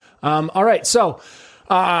All right, so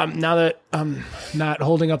now that I'm not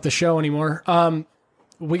holding up the show anymore,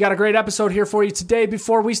 we got a great episode here for you today.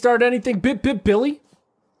 Before we start anything, Billy,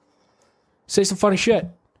 say some funny shit.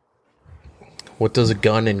 What does a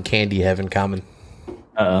gun and candy have in common?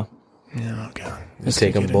 Oh, God. You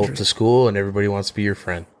take them both to school, and everybody wants to be your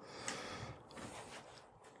friend.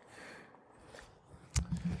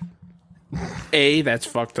 A, that's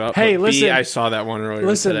fucked up. Hey, listen. B, I saw that one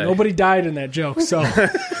earlier today. Nobody died in that joke, so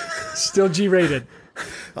still G-rated.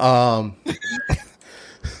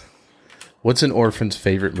 What's an orphan's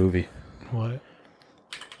favorite movie? What?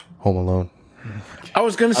 Home Alone. I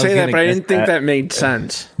was going to say that, but I didn't think that made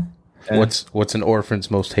sense. What's an orphan's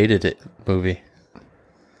most hated movie?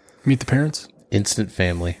 Meet the Parents? Instant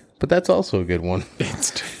Family. But that's also a good one.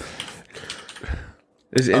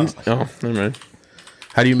 Oh, never mind.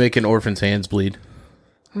 How do you make an orphan's hands bleed?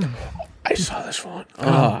 I saw this one.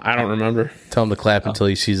 I don't remember. Tell him to clap until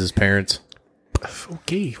he sees his parents.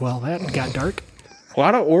 Okay, well, that got dark. A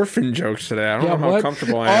lot of orphan jokes today. I don't know how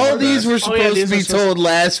comfortable I am. All these were supposed to be told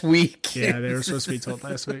last week. Yeah, they were supposed to be told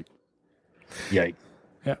last week. Yikes.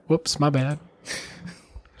 Yeah, whoops, my bad.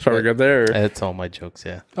 So we're good there? That's all my jokes,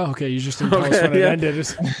 yeah. Oh, okay, you just didn't tell us when it ended. Oh,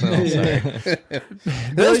 sorry.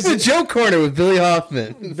 That's the joke corner with Billy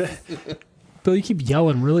Hoffman. Bill, you keep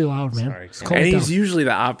yelling really loud, man. Sorry. And he's usually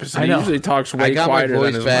the opposite. He usually talks way quieter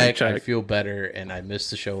than his mic check. I feel better, and I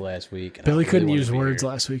missed the show last week. Billy couldn't use words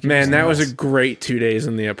last week. Man, that was a great 2 days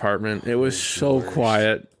in the apartment. It was so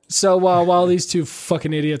quiet. So while these two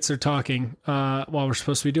fucking idiots are talking, while we're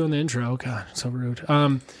supposed to be doing the intro, God, so rude.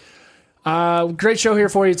 Great show here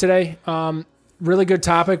for you today. Really good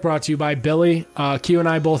topic brought to you by Billy. Q and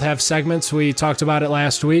I both have segments. We talked about it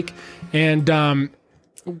last week, and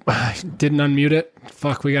didn't unmute it.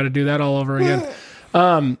 Fuck, we got to do that all over again.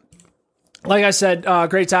 Like I said,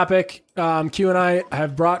 great topic. Q and I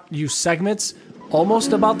have brought you segments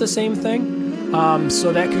almost about the same thing,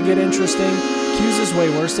 so that could get interesting. Q's is way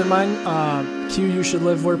worse than mine. Q, you should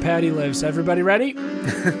live where Patty lives. Everybody ready?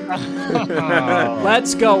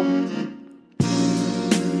 Let's go.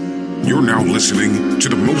 You're now listening to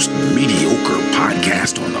the most mediocre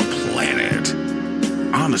podcast on the planet.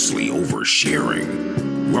 Honestly oversharing.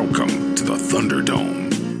 Welcome to the Thunderdome,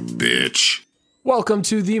 bitch. Welcome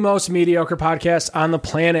to the most mediocre podcast on the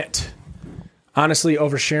planet. Honestly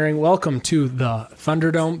oversharing. Welcome to the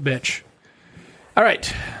Thunderdome, bitch. All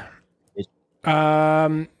right.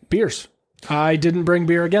 Beers. I didn't bring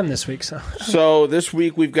beer again this week. So this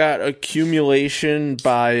week we've got Accumulation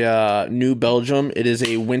by New Belgium. It is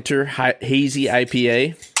a winter hazy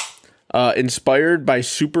IPA. Inspired by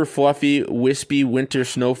super fluffy, wispy winter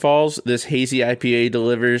snowfalls, this hazy IPA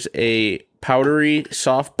delivers a powdery,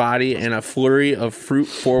 soft body and a flurry of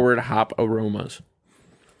fruit-forward hop aromas.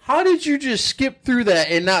 How did you just skip through that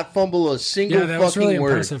and not fumble a single fucking word? Yeah, that was really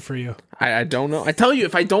impressive for you. I don't know. I tell you,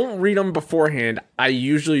 if I don't read them beforehand, I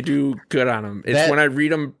usually do good on them. It's when I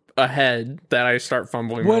read them ahead that I start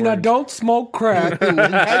fumbling. When I don't smoke crack. When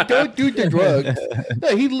I don't do the drugs.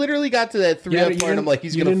 No, he literally got to that 3 part. I'm like,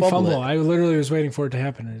 he's going to fumble it. I literally was waiting for it to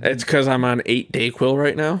happen. It's because I'm on 8 Dayquil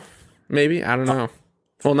right now. Maybe. I don't know.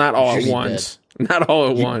 Well, not all at once. Not all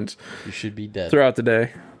at once. You should be dead. Throughout the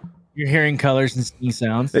day. You're hearing colors and seeing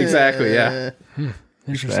sounds. Exactly, yeah.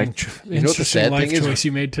 Interesting life choice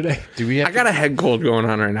you made today. I got a head cold going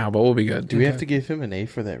on right now, but we'll be good. Do we have to give him an A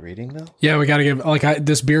for that rating, though? Yeah, we got to give...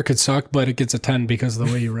 this beer could suck, but it gets a 10 because of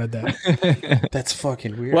the way you read that. That's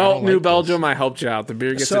fucking weird. Well, New Belgium, I helped you out. The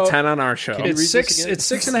beer gets a 10 on our show. It's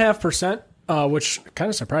 6.5%, which kind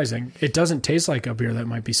of surprising. It doesn't taste like a beer that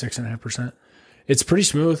might be 6.5%. It's pretty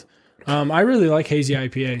smooth. I really like hazy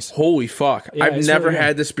IPAs. Holy fuck. Yeah, I've never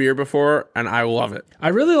had this beer before, and I love it. I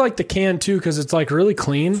really like the can, too, because it's, really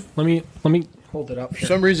clean. Let me hold it up. For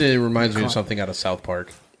some reason, it reminds me of something out of South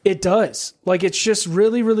Park. It does. It's just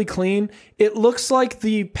really, really clean. It looks like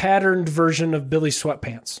the patterned version of Billy's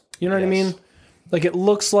sweatpants. You know what I mean? It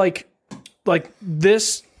looks like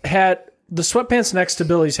this had... The sweatpants next to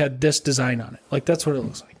Billy's had this design on it. That's what it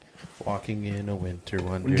looks like. Walking in a winter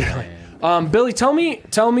wonderland. Billy,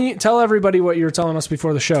 tell everybody what you were telling us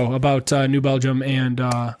before the show about New Belgium and.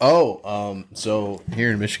 So here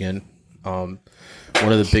in Michigan, one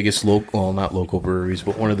of the biggest not local breweries,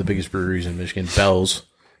 but one of the biggest breweries in Michigan, Bell's.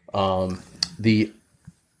 I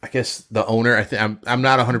guess the owner. I'm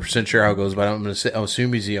not 100% sure how it goes, but I'll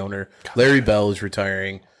assume he's the owner. Larry Bell is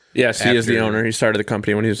retiring. Yes, he is the owner. He started the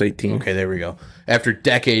company when he was 18. Okay, there we go. After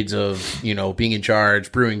decades of, being in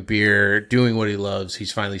charge, brewing beer, doing what he loves,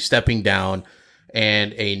 he's finally stepping down.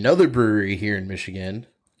 And another brewery here in Michigan,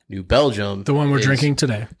 New Belgium. The one we're drinking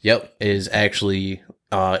today. Yep, is actually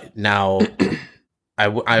now,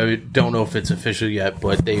 I don't know if it's official yet,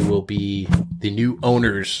 but they will be the new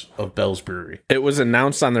owners of Bell's Brewery. It was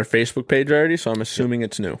announced on their Facebook page already, so I'm assuming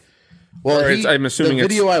it's new. Well, I'm assuming the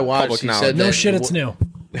video it's I watched, public he knowledge. said No that shit, it's new.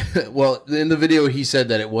 Well, in the video, he said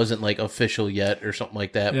that it wasn't like official yet or something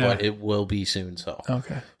like that, Yeah. but it will be soon. So,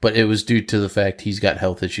 Okay. but it was due to the fact he's got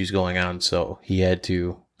health issues going on, so he had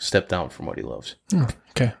to step down from what he loves.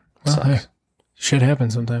 Okay. Well, hey, shit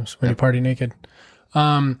happens sometimes when you party naked.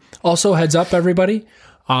 Also, heads up, everybody.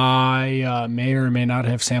 I may or may not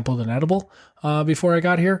have sampled an edible before I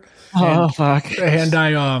got here. Oh, fuck. And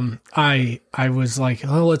I was like,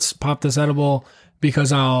 oh, let's pop this edible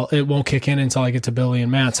because it won't kick in until I get to Billy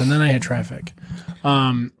and Matt's, and then I hit traffic.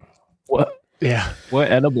 What? Yeah.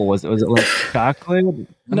 What edible was it? Was it like chocolate?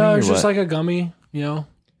 No, it's just like a gummy, you know.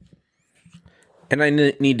 And I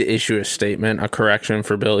need to issue a statement, a correction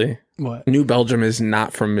for Billy. What? New Belgium is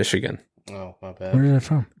not from Michigan, Oh, my bad. Where is it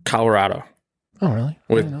from? Colorado, Oh, really?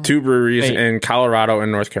 I didn't know. with 2 breweries Wait. in Colorado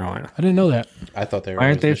and North Carolina. I didn't know that. I thought they were. Why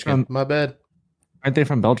aren't always they Michigan. from- My bad. Aren't they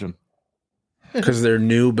from Belgium? Because they're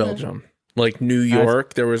New Belgium. Like New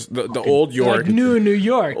York, there was the old York. Like New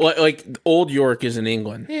York. Like old York is in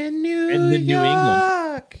England. In New England.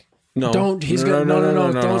 No, Don't. He's gonna.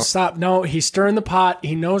 No. Don't stop. No, he's stirring the pot.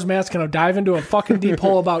 He knows Matt's gonna dive into a fucking deep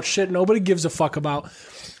hole about shit nobody gives a fuck about.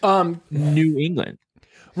 New England.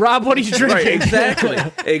 Rob, what are you drinking?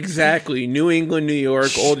 Right, exactly. New England, New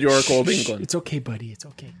York, Old England. It's okay, buddy. It's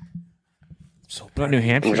okay. What, New I'm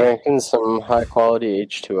Hampshire? drinking some high quality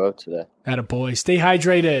H2O today. Atta boy. Stay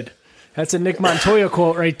hydrated. That's a Nick Montoya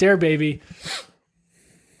quote right there, baby.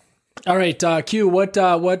 All right, Q. What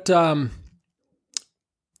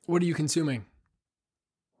are you consuming?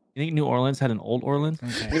 You think New Orleans had an old Orleans?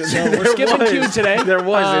 Okay. So we're skipping Q today. There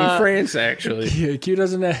was in France, actually. Yeah, Q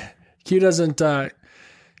doesn't have.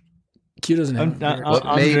 What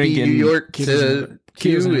I'm may be drinking- New York Q doesn't have to a- Q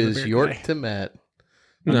Q doesn't have a is beer York today. to Matt.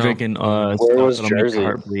 I'm No. drinking Where stuff was that'll make your Jersey?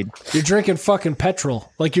 heart bleed. You're drinking fucking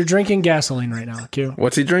petrol. Like you're drinking gasoline right now, Q.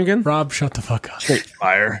 What's he drinking? Rob, shut the fuck up. Straight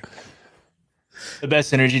fire. The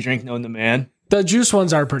best energy drink known to man. The juice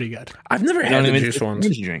ones are pretty good. I've never had the juice ones.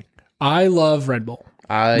 Energy drink. I love Red Bull.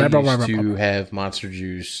 I Blah, blah, used blah, blah, to blah. have Monster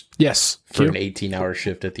Juice Yes. for Q. an 18-hour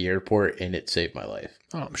shift at the airport, and it saved my life.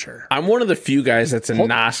 Oh, I'm sure. I'm one of the few guys that's a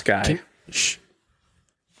NOS guy. Shh.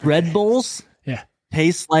 Red Bulls Yeah.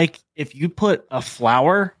 taste like if you put a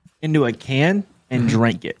flower into a can and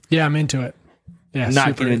drank it. Yeah, I'm into it. Yeah, Not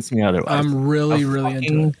super. convince me otherwise. I'm really, really into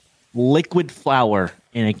Fucking it. Liquid flour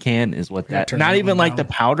in a can is what that. turn Not that even one like the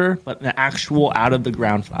down. powder, but the actual out of the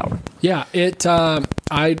ground flour. Yeah, it.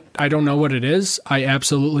 I don't know what it is. I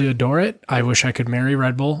absolutely adore it. I wish I could marry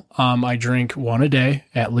Red Bull. I drink one a day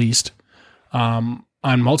at least. On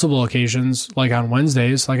multiple occasions, like on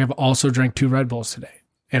Wednesdays, like I've also drank 2 Red Bulls today,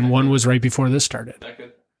 and one was right before this started.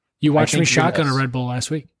 You watched me think you're- shotgun a Red Bull last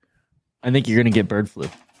week. I think you're gonna get bird flu.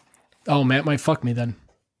 Oh, Matt might fuck me then.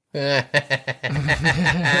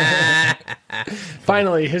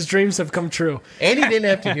 Finally, his dreams have come true. And he didn't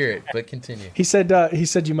have to hear it, but continue. He said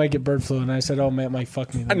you might get bird flu, and I said, oh, Matt might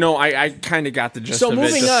fuck me then. No, I kind of got the gist So of it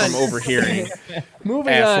moving just on. from overhearing.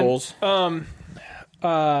 Moving Assholes. on.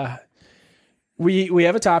 We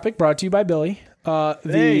have a topic brought to you by Billy.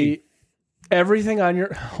 Everything on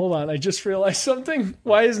your hold on, I just realized something.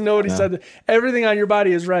 Why has nobody said that? Everything on your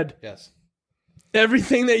body is red. Yes.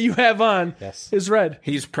 Everything that you have on Yes. is red.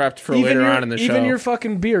 He's prepped for later on in the show. Even your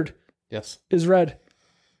fucking beard Yes. is red.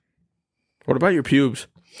 What about your pubes?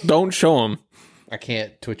 Don't show them. I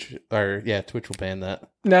can't Twitch Twitch will ban that.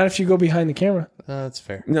 Not if you go behind the camera. That's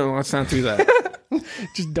fair. No, let's not do that.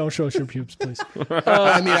 Just don't show us your pubes, please.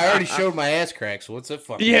 I mean, I already showed my ass crack, so what's that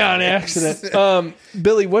fucking? Yeah, on accident.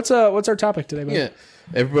 Billy, what's our topic today, buddy? Yeah.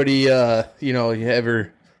 Everybody, you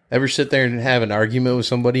ever sit there and have an argument with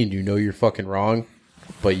somebody and you know you're fucking wrong,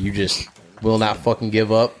 but you just will not fucking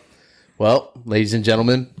give up? Well, ladies and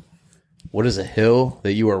gentlemen, what is a hill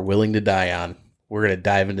that you are willing to die on? We're going to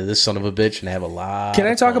dive into this son of a bitch and have a lot Can I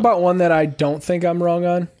of talk fun. about one that I don't think I'm wrong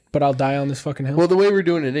on, but I'll die on this fucking hill? Well, the way we're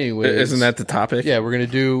doing it anyway. Isn't that the topic? Yeah, we're going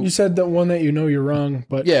to do... You said the one that you know you're wrong,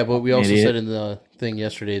 but Yeah, but we also Idiot. said in the thing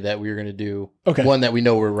yesterday that we were going to do Okay. one that we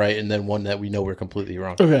know we're right and then one that we know we're completely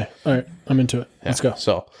wrong. okay, all right, I'm into it. Let's go.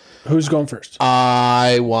 So, Who's going first?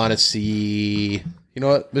 I want to see... You know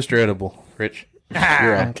what? Mr. Edible, Rich.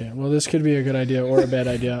 You're up. Okay, well, this could be a good idea or a bad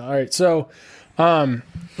idea. All right, so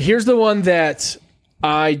here's the one that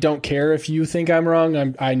I don't care if you think I'm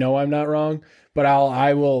wrong. I know I'm not wrong, but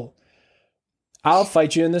I'll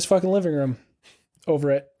fight you in this fucking living room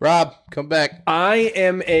over it. Rob, come back. I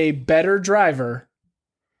am a better driver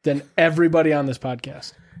than everybody on this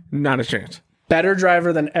podcast. Not a chance. Better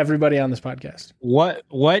driver than everybody on this podcast.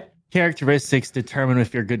 What characteristics determine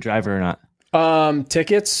if you're a good driver or not?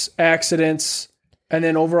 Tickets, accidents, and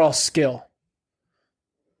then overall skill.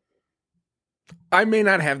 I may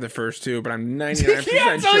not have the first two, but I'm 99%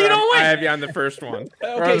 Yeah, so sure you don't win. I have you on the first one.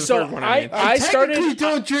 Okay, so I started.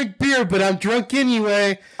 don't drink beer, but I'm drunk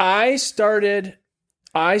anyway. I started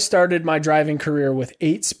my driving career with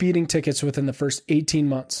 8 speeding tickets within the first 18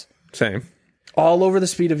 months, Same. all over the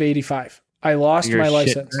speed of 85. I lost You're my a shit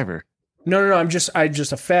license. driver. No. I'm just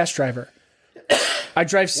a fast driver. I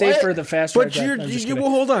drive safer the faster. But I drive. I'm just kidding. well,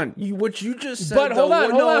 hold on. What you just said. But hold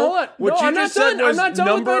on. What No, you I'm not just said done. I'm was not done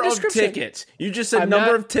with number my of description. tickets. You just said I'm number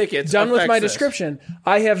not of tickets. Done with my affects this. description.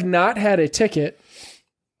 I have not had a ticket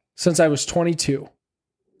since I was 22.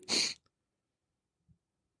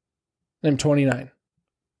 I'm 29.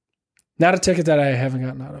 Not a ticket that I haven't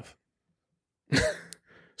gotten out of.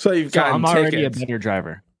 So you've So gotten I'm already tickets. a better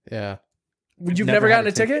driver. Yeah. You've Never never had gotten a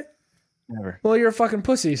a ticket? Never. Well, you're a fucking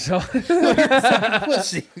pussy. So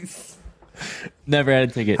Never had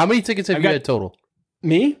a ticket. How many tickets have I've you got- had total?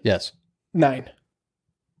 me, Yes. 9.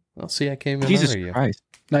 Well, see, I came in Jesus under you. Christ.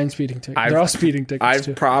 9 speeding tickets. I've- They're all speeding tickets I've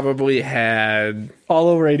too. probably had All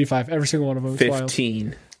over 85. Every single one of them. It's wild.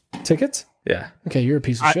 15. Tickets? Yeah. Okay, you're a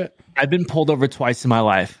piece of shit. I've been pulled over twice in my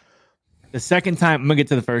life. The second time, I'm gonna get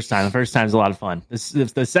to the first time. The first time is a lot of fun.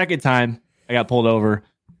 The second time I got pulled over,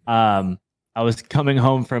 I was coming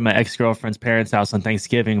home from my ex-girlfriend's parents' house on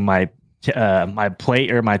Thanksgiving. My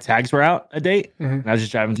plate or my tags were out a date, and I was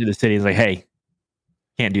just driving through the city. He's like, "Hey,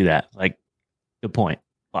 can't do that." Like, good point.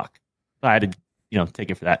 Fuck. So I had to,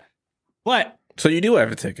 take it for that. But So you do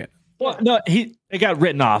have a ticket. well, no, it got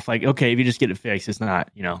written off. Like, okay, if you just get it fixed, it's not,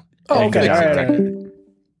 Oh, okay. anything. All right, all right.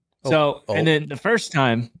 So, and then the first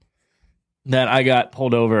time that I got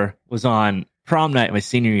pulled over was on prom night my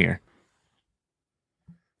senior year.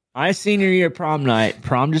 My senior year prom night,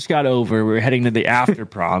 prom just got over. We were heading to the after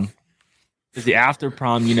prom. Because the after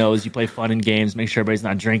prom, is you play fun and games, make sure everybody's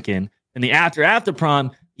not drinking. And the after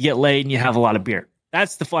prom, you get laid and you have a lot of beer.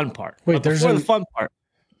 That's the fun part. Wait, But there's before a- the fun part.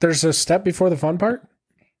 There's a step before the fun part?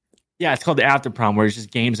 Yeah, it's called the after prom, where it's just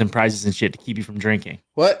games and prizes and shit to keep you from drinking.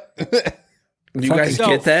 What? You guys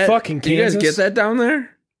Fucking- get that? fucking Do you guys Kansas? get that down there?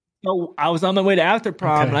 So I was on my way to after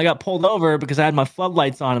prom Okay. and I got pulled over because I had my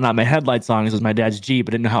floodlights on and not my headlights on. This was my dad's Jeep,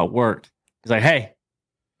 but I didn't know how it worked. He's like, "Hey,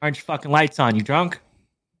 aren't your fucking lights on? You drunk?"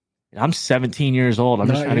 And I'm 17 years old. I'm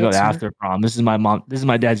just Not trying to go yet, to sir. after prom. This is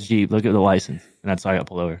my dad's Jeep. Look at the license. And that's how I got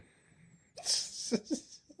pulled over.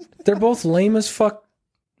 They're both lame as fuck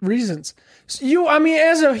reasons.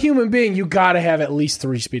 As a human being, you got to have at least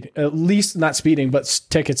 3 speeding. At least not speeding, but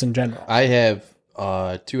tickets in general. I have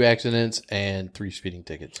 2 accidents and 3 speeding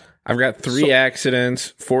tickets. I've got 3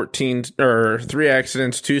 accidents, 3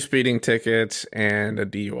 accidents, 2 speeding tickets, and a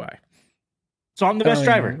DUI. So I'm the best Oh,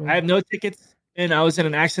 driver. yeah. I have no tickets and I was in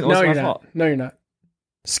an accident. It No, wasn't you're my not. fault. No, you're not.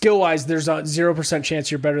 Skill wise, there's a 0%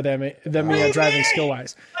 chance you're better than me at driving skill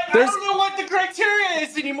wise. There's know what the criteria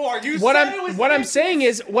is anymore. You what I'm saying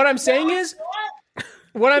is okay.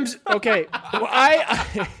 Well,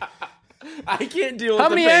 I can't deal with how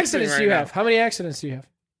many the facing accidents right do you now. have? How many accidents do you have?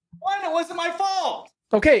 One, it wasn't my fault.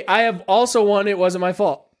 Okay, I have also one. It wasn't my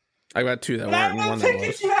fault. I got 2 that weren't, and one that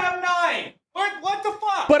was. You have 9. What the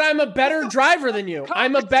fuck? But I'm a better driver than you.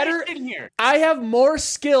 Here. I have more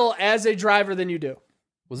skill as a driver than you do.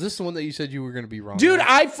 Was this the one that you said you were going to be wrong? Dude, on?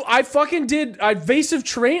 I fucking did evasive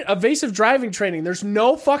driving training. There's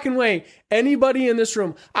no fucking way anybody in this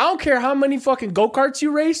room, I don't care how many fucking go-karts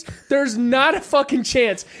you race, there's not a fucking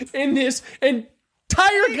chance in this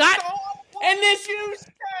entire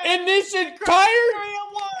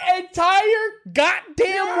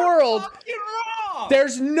goddamn world.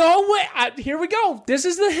 There's no way. Here we go. This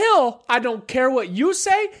is the hill. I don't care what you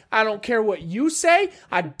say. I don't care what you say.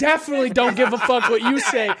 I definitely don't give a fuck what you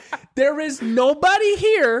say. There is nobody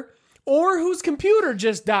here or whose computer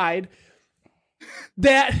just died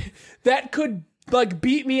that could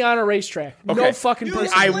beat me on a racetrack. No Okay. fucking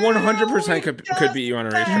person. I 100% could beat you on a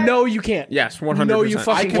racetrack. No, you can't. Yes, 100%. No, you I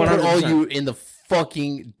fucking can put all 100%. you in the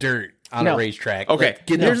fucking dirt on No. a racetrack. Okay, Like,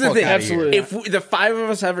 get here's the fuck thing. outta here. Absolutely. If the 5 of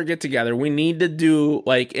us ever get together, we need to do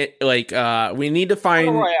we need to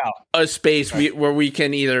find a space where we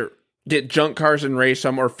can either get junk cars and race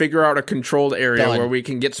them, or figure out a controlled area Done. where we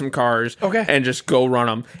can get some cars Okay. and just go run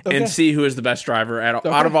them Okay. and see who is the best driver out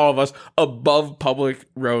of all of us above public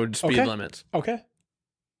road speed Okay. limits. Okay.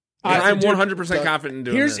 I'm Dude, 100% confident in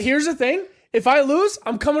doing this. Here's the thing. If I lose,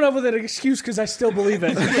 I'm coming up with an excuse because I still believe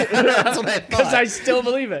it. That's what I Because thought. I still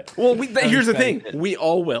believe it. Well, here's the thing. We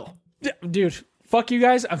all will. Dude, Fuck you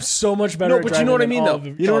guys. I'm so much better. No, at but you know what I driving mean, than though. all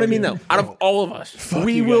of You know what I mean, you. though. Out of all of us,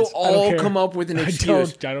 we you will guys. I don't all care. come up with an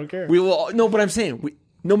excuse. I don't care. We will. No, but I'm saying,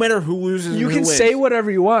 no matter who loses, You and can who say wins.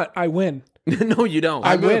 whatever you want. I win. No, you don't.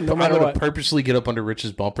 I win no matter I'm what. gonna purposely get up under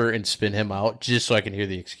Rich's bumper and spin him out just so I can hear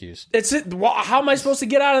the excuse. It's it. Well, how am I supposed to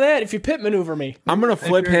get out of that if you pit maneuver me? I'm gonna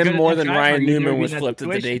flip you're a him good more enough than driver, Ryan you've never Newman been was in that flipped at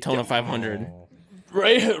the situation. Daytona 500.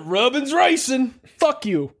 Right, Robin's racing. Fuck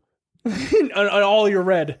you. on all your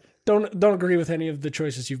red. Don't agree with any of the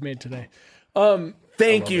choices you've made today.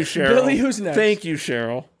 Thank you, Cheryl. Billy, who's next? Thank you,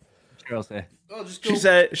 Cheryl. Cheryl say.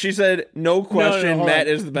 She said, no question, hold Matt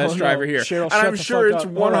on. is the best Oh, no. driver here. Cheryl, and shut I'm the sure fuck it's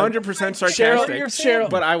up. Hold on. 100% sarcastic. Cheryl,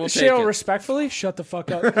 but I will take Cheryl, it. respectfully, shut the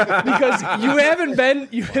fuck up because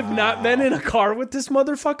you have not been in a car with this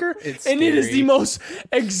motherfucker, and it is the most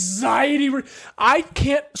anxiety. I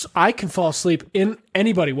can fall asleep in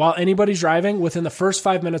anybody while anybody's driving within the first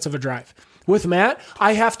 5 minutes of a drive. With Matt,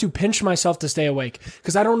 I have to pinch myself to stay awake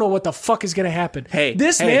because I don't know what the fuck is going to happen. It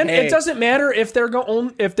doesn't matter if they're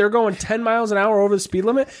going 10 miles an hour over the speed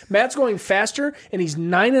limit. Matt's going faster, and he's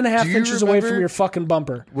 9.5 inches away from your fucking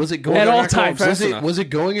bumper. Was it going at or all not going times? fast was it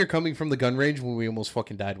going or coming from the gun range when we almost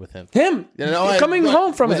fucking died with him? Coming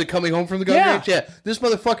home from was it. it coming home from the gun range? Yeah. This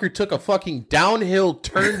motherfucker took a fucking downhill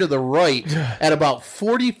turn to the right at about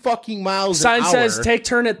 40 fucking miles an hour. Sign says take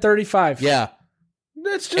turn at 35. Yeah.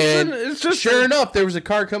 It's just sure enough, there was a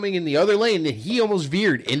car coming in the other lane, and he almost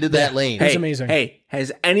veered into that lane. It's amazing. Hey,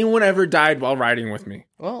 has anyone ever died while riding with me?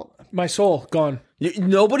 Well, My soul gone.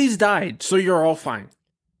 Nobody's died, so you're all fine.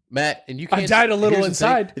 Matt, and you can't. I died a little here's the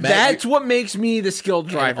thing. inside. Matt, That's what makes me the skilled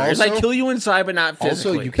driver. Is I also- kill you inside, but not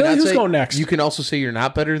physically. Also, you cannot who's say, going next? You can also say you're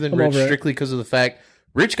not better than I'm Rich over it. strictly because of the fact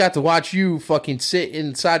Rich got to watch you fucking sit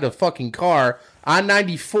inside a fucking car on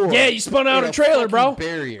 94. Yeah, you spun out in a trailer, fucking bro.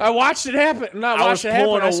 barrier. I watched it happen. Not watched it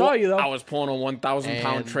happen. I saw you though. I was pulling a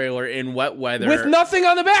 1,000-pound And- trailer in wet weather with nothing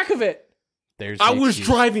on the back of it. There's I the was excuse.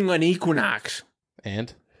 driving an Equinox.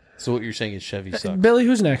 And so what you're saying is Chevy sucks. Billy,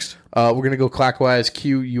 who's next? We're gonna go clockwise.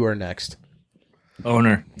 Q, you are next.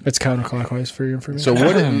 Owner. It's counterclockwise for your information.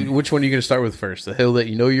 So which one are you gonna start with first? The hill that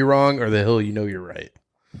you know you're wrong, or the hill you know you're right?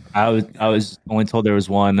 I was only told there was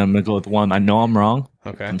one. I'm gonna go with one. I know I'm wrong.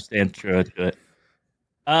 Okay. I'm staying true to it.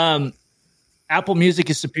 Apple Music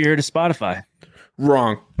is superior to Spotify.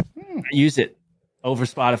 Wrong. I use it over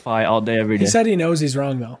Spotify all day, every He day. said he knows he's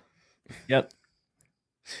wrong though. Yep.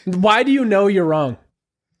 Why do you know you're wrong?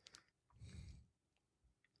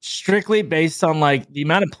 Strictly based on like the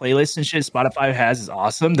amount of playlists and shit Spotify has is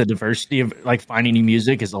awesome. The diversity of like finding new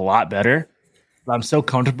music is a lot better. But I'm so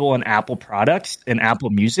comfortable in Apple products and Apple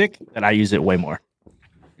Music that I use it way more.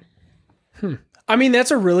 I mean, that's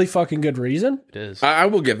a really fucking good reason. It is. I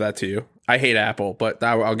will give that to you. I hate Apple, but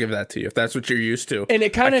I'll give that to you if that's what you're used to. And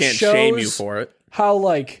it kind I of can't shame you shows for it. how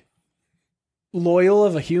like loyal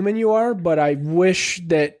of a human you are, but I wish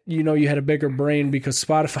that you had a bigger brain because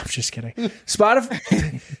Spotify. I'm just kidding.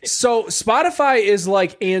 Spotify is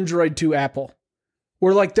like Android to Apple.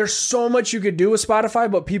 Where like there's so much you could do with Spotify,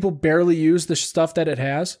 but people barely use the stuff that it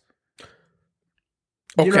has.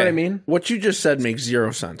 You know what I mean? What you just said makes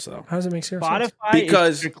zero sense, though. How does it make sense? Spotify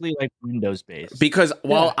Because- is strictly like Windows based. Because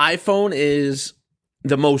while iPhone is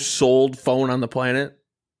the most sold phone on the planet,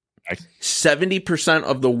 70%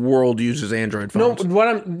 of the world uses Android No,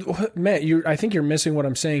 phones. Matt, I think you're missing what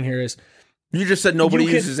I'm saying here is You just said nobody You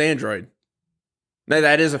can- uses Android.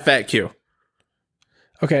 That is a fat Q.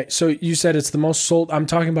 okay. So you said it's the most sold. I'm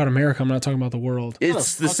talking about America. I'm not talking about the world.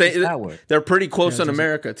 It's the fuck does same. that work? They're pretty close Yeah, in it doesn't-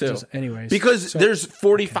 America too. Anyways, Because so- there's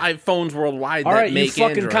 45 phones worldwide all that right, you make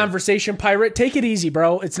fucking Android. conversation pirate. Take it easy,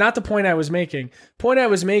 bro. It's not the point I was making. Point I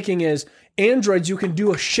was making is Androids. You can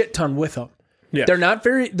do a shit ton with them. Yeah. They're not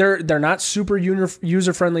they're not super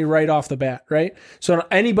user friendly right off the bat, right? So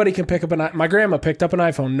anybody can pick up my grandma picked up an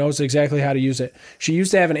iPhone, knows exactly how to use it. She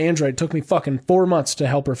used to have an Android. It took me fucking 4 months to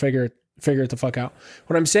help her figure it the fuck out.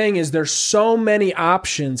 What I'm saying is there's so many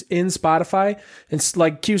options in Spotify. It's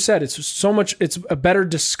like Q said, it's a better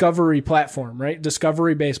discovery platform, right?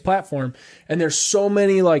 Discovery based platform. And there's so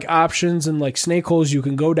many like options and like snake holes you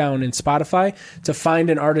can go down in Spotify to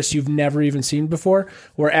find an artist you've never even seen before.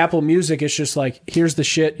 Where Apple Music is just like, here's the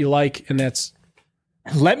shit you like, and that's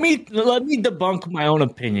Let me debunk my own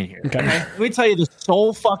opinion here. okay. Let me tell you the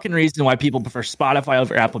sole fucking reason why people prefer Spotify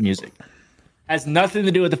over Apple Music. Has nothing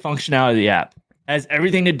to do with the functionality of the app. It has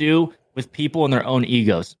everything to do with people and their own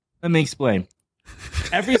egos. Let me explain.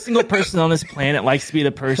 Every single person on this planet likes to be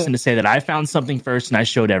the person to say that I found something first and I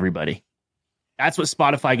showed everybody. That's what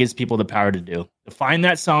Spotify gives people the power to do. To find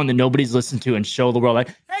that song that nobody's listened to and show the world like,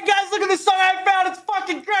 hey guys, look at this song I found. It's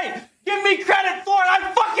fucking great. Give me credit for it.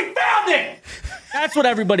 I fucking found it. That's what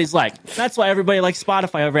everybody's like. That's why everybody likes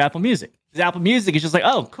Spotify over Apple Music. Because Apple Music is just like,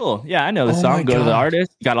 oh, cool. Yeah, I know the song. Go to the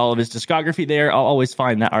artist. You got all of his discography there. I'll always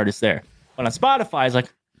find that artist there. But on Spotify, it's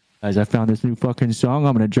like, guys, I found this new fucking song.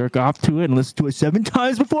 I'm going to jerk off to it and listen to it 7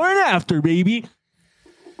 times before and after, baby.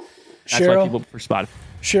 That's why people prefer Spotify.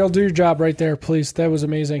 Cheryl, do your job right there, please. That was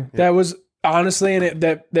amazing. Yeah. That was honestly, and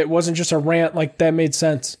that wasn't just a rant. Like, that made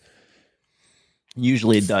sense.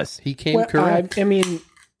 Usually it does. He came correct. I mean,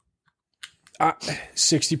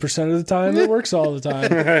 60% of the time it works all the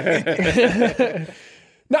time.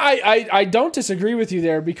 No, I don't disagree with you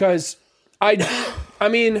there because I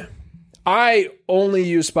mean, I only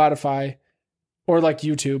use Spotify or like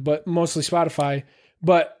YouTube, but mostly Spotify.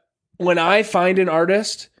 But when I find an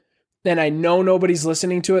artist and I know nobody's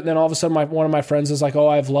listening to it, and then all of a sudden one of my friends is like, "Oh,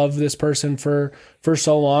 I've loved this person for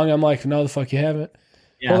so long." I'm like, "No, the fuck you haven't."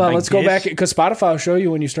 Yeah, hold on, let's go back because Spotify will show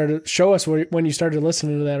you when you started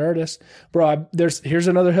listening to that artist, bro. Here's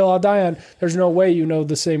another hill I'll die on. There's no way you know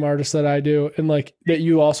the same artist that I do, and like that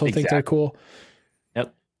you also think they're cool.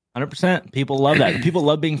 Yep, 100%. People love that. People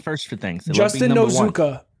love being first for things. They Justin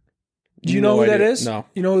Nozuka. Do you know who that is? No.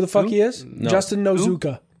 You know who the fuck he is? No. Justin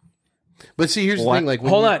Nozuka. But see, here's the thing. Like,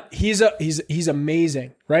 hold on, he's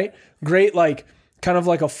amazing, right? Great, like kind of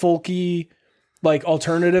like a folky, like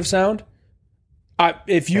alternative sound.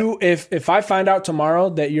 If I find out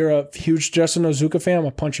tomorrow that you're a huge Justin Nozuka fan, I'm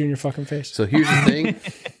gonna punch you in your fucking face. So here's the thing.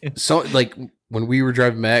 So like when we were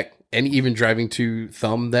driving back and even driving to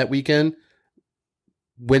Thumb that weekend,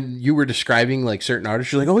 when you were describing like certain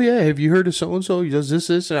artists, you're like, "Oh yeah, have you heard of so and so? He does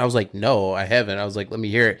this," and I was like, "No, I haven't." I was like, "Let me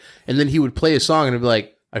hear it." And then he would play a song and I'd be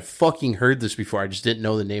like, "I fucking heard this before. I just didn't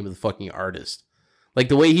know the name of the fucking artist." Like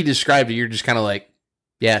the way he described it, you're just kind of like,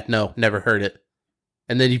 "Yeah, no, never heard it."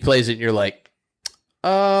 And then he plays it and you're like,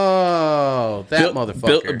 "Oh, that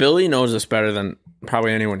motherfucker." Billy knows this better than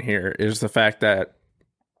probably anyone here, is the fact that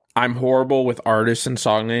I'm horrible with artists and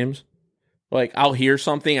song names. Like, I'll hear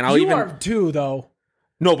something and You are too, though.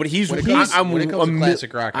 No, but when it comes to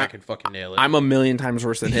classic rock, I can fucking nail it. I'm a million times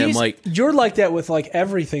worse than him. Like, you're like that with like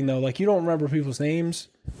everything though. Like you don't remember people's names.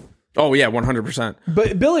 Oh yeah, 100%.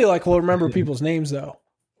 But Billy will remember people's names though.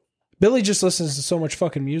 Billy just listens to so much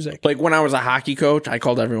fucking music. Like when I was a hockey coach, I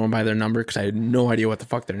called everyone by their number because I had no idea what the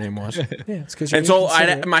fuck their name was. Yeah, it's because. And so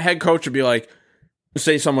my head coach would be like,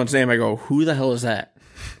 say someone's name. I go, "Who the hell is that?"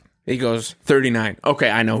 He goes, 39.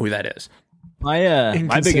 Okay, I know who that is.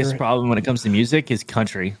 My biggest problem when it comes to music is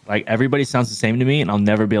country. Like everybody sounds the same to me, and I'll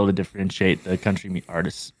never be able to differentiate the country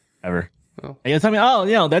artists ever. Oh. You'll tell me,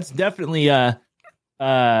 "Oh, that's definitely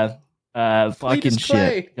fucking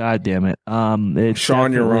shit." God damn it. It's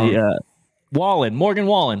Sean, you're wrong. Morgan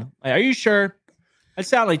Wallen. Are you sure? I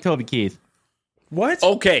sound like Toby Keith. What?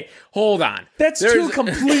 Okay, hold on. That's two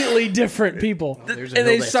completely different people. And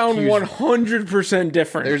they sound 100%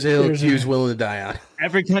 different. There's a hill Q's willing to die on.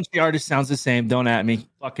 Every country artist sounds the same. Don't at me.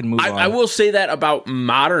 Fucking move on. I will say that about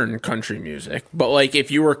modern country music. But like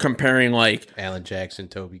if you were comparing like Alan Jackson,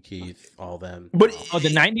 Toby Keith, all them. But the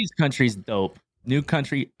 90s country's dope. New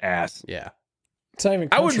country ass. Yeah. It's not even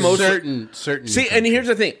country. I would most certain see, and here's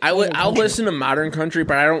the thing: I'll listen to modern country,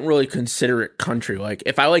 but I don't really consider it country. Like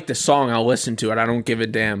if I like the song, I'll listen to it. I don't give a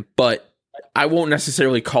damn, but I won't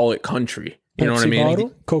necessarily call it country. You know what I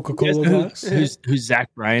mean? Coca-Cola glass. Who's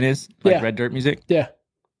Zach Bryan is? Like Red Dirt music. Yeah.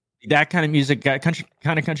 That kind of music, country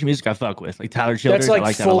music, I fuck with. Like Tyler Childers, that's like I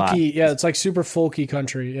like folky. That a lot. Yeah, it's like super folky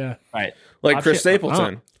country. Yeah, right. Like Chris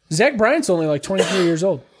Stapleton. Zach Bryan's only like 23 years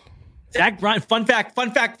old. Zach Bryan, fun fact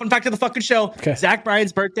of the fucking show. Okay. Zach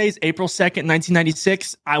Bryan's birthday is April 2nd,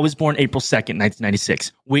 1996. I was born April 2nd,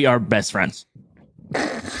 1996. We are best friends.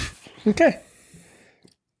 Okay.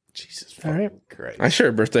 Jesus. All right. Christ. I share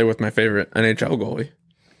a birthday with my favorite NHL goalie.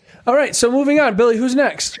 All right. So moving on, Billy, who's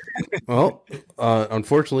next? Well,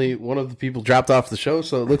 unfortunately, one of the people dropped off the show,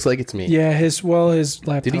 so it looks like it's me. Yeah, his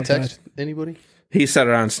laptop. Did he text anybody? He said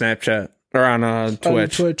it on Snapchat or on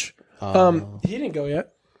Twitch. He didn't go yet.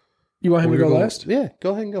 You want him to go last? Yeah, go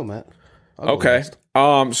ahead and go, Matt. Okay.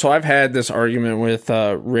 So I've had this argument with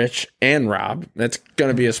Rich and Rob. That's going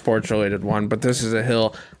to be a sports-related one, but this is a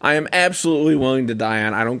hill I am absolutely willing to die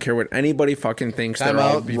on. I don't care what anybody fucking thinks. They're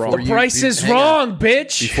all wrong. The price is wrong,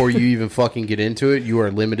 bitch. Before you even fucking get into it, you are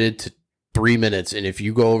limited to 3 minutes, and if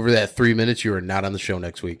you go over that 3 minutes, you are not on the show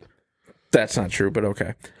next week. That's not true, but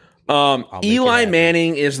okay. Eli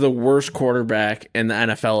Manning is the worst quarterback in the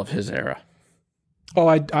NFL of his era. Oh,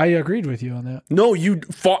 I agreed with you on that. No, you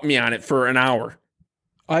fought me on it for an hour.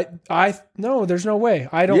 No, there's no way.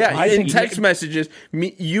 I don't. Yeah, I in think text messages,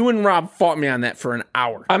 you and Rob fought me on that for an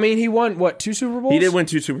hour. I mean, he won what, 2 Super Bowls? He did win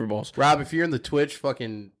 2 Super Bowls. Rob, if you're in the Twitch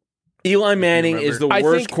fucking Eli Manning remember. is the I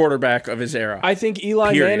worst think- quarterback of his era. I think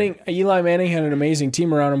Eli Period. Manning had an amazing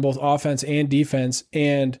team around him, both offense and defense,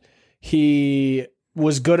 and he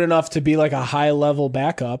was good enough to be like a high level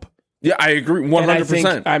backup. Yeah, I agree And I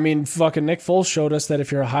 100%. think, fucking Nick Foles showed us that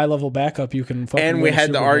if you're a high level backup, you can fucking And we win a had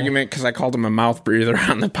Super the Bowl. argument because I called him a mouth breather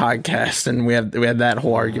on the podcast, and we had that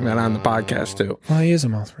whole argument on the podcast too. Well, he is a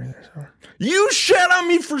mouth breather. So. You shat on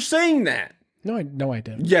me for saying that. No, I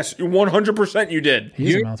didn't. Yes, 100% you did. He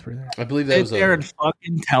is a mouth breather. I believe that Sit was there and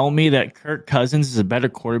fucking tell me that Kirk Cousins is a better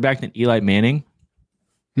quarterback than Eli Manning.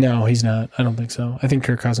 No, he's not. I don't think so. I think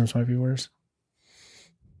Kirk Cousins might be worse.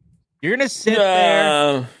 You're gonna sit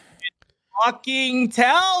there fucking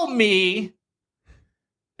tell me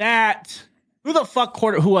that who the fuck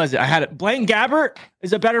who was it? I had it. Blaine Gabbert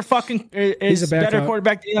is a better fucking He's a better backup.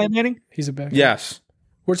 quarterback than Eli Manning. He's a backup. Yes.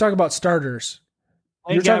 We're talking about starters.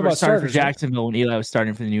 Blaine You're talking Gabbert about started for starters, right? Jacksonville when Eli was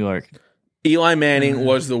starting for the New York. Eli Manning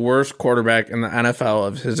was the worst quarterback in the NFL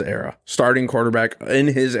of his era. Starting quarterback in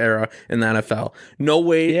his era in the NFL. No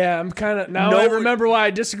way. Yeah, I'm kind of now. No- I remember why I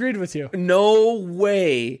disagreed with you. No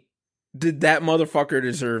way did that motherfucker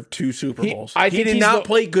deserve 2 Super He- Bowls. I He think did he's not the-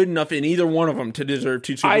 play good enough in either one of them to deserve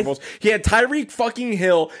 2 Super I- Bowls. He had Tyreek fucking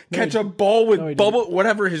Hill catch a ball with no, he bubble,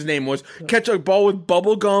 whatever his name was, catch a ball with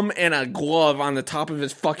bubble gum and a glove on the top of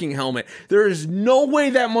his fucking helmet. There is no way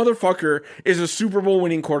that motherfucker is a Super Bowl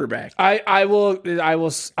winning quarterback.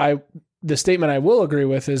 The statement I will agree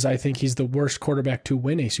with is I think he's the worst quarterback to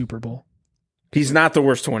win a Super Bowl. He's not the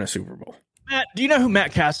worst to win a Super Bowl. Matt, do you know who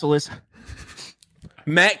Matt Castle is?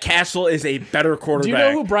 Matt Castle is a better quarterback Do you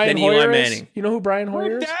know who Brian than Eli Hoyer is? Manning. You know who Brian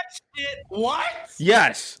Hoyer is? That shit. What?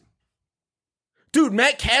 Yes. Dude,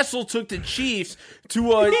 Matt Castle took the Chiefs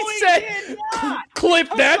to a... He said, clip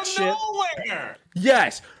that shit. Nowhere.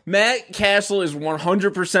 Yes, Matt Castle is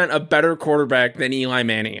 100% a better quarterback than Eli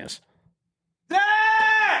Manning is.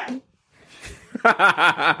 Zach!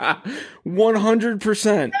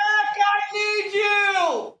 100%. I need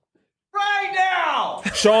you right now.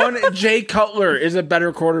 Sean J. Cutler is a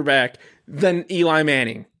better quarterback than Eli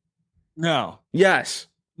Manning. No. Yes.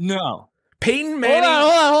 No. Peyton Manning,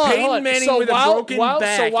 Hold Peyton on. Manning So with a broken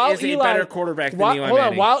back is a better quarterback than Eli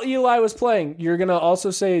Manning. While Eli was playing, you're going to also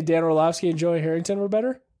say Dan Orlovsky and Joey Harrington were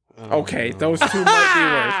better? Okay, those two might be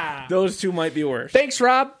worse. Those two might be worse. Thanks,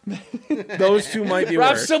 Rob. Those two might be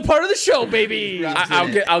Rob's worse. still part of the show, baby.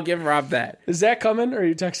 I'll give Rob that. Is that coming or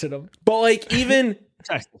you texted him? But like even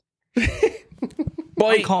I'm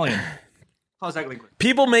like calling him. Call Zach Lincoln.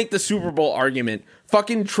 people make the Super Bowl argument.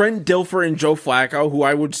 Fucking Trent Dilfer and Joe Flacco, who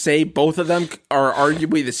I would say both of them are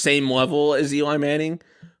arguably the same level as Eli Manning,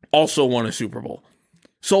 also won a Super Bowl.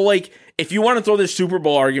 So like if you want to throw this Super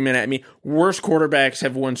Bowl argument at me, worst quarterbacks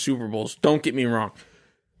have won Super Bowls. Don't get me wrong.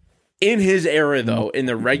 In his era, though, in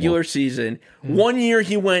the regular season, one year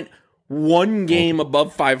he went one game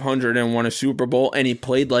above 500 and won a Super Bowl, and he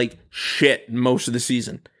played like shit most of the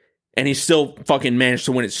season. And he still fucking managed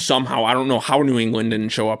to win it somehow. I don't know how New England didn't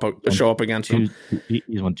show up against him.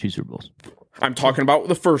 He's won 2 Super Bowls. I'm talking about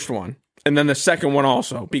the first one. And then the second one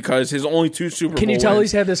also, because his only 2 Super Bowl Can you tell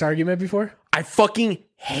wins. he's had this argument before? I fucking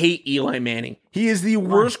hate Eli Manning. He is the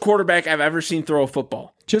worst quarterback I've ever seen throw a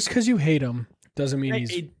football. Just because you hate him doesn't mean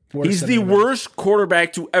he's worse. He's than the anybody. worst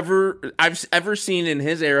quarterback I've ever seen in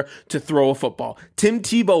his era to throw a football. Tim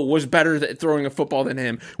Tebow was better at throwing a football than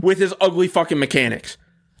him with his ugly fucking mechanics.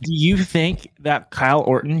 Do you think that Kyle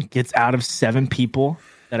Orton gets out of 7 people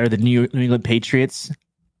that are the New England Patriots,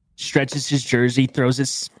 stretches his jersey, throws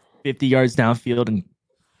his 50 yards downfield, and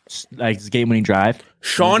like his game-winning drive?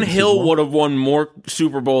 Sean Hill would have won more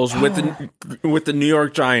Super Bowls with the New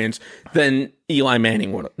York Giants than Eli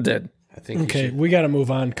Manning did. I think Okay, we got to move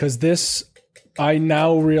on because this, I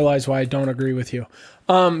now realize why I don't agree with you.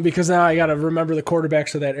 Because now I got to remember the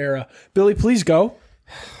quarterbacks of that era. Billy, please go.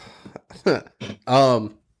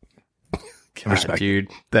 God, dude,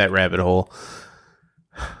 that rabbit hole.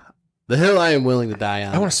 The hill I am willing to die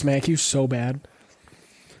on. I want to smack you so bad.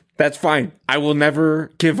 That's fine. I will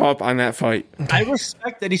never give up on that fight. I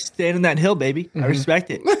respect that he's standing that hill, baby. I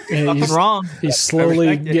respect it. Yeah, Nothing wrong. He's I slowly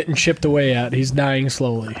respect it. getting chipped away at. He's dying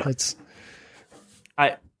slowly. It's All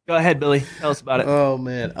right, go ahead, Billy. Tell us about it. Oh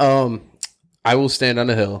man. I will stand on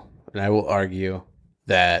the hill and I will argue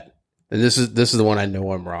that, and this is the one I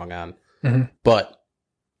know I'm wrong on. But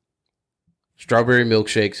strawberry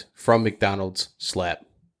milkshakes from McDonald's slap.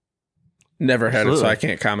 Never had it, so Absolutely. I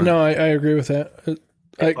can't comment. no, I agree with that.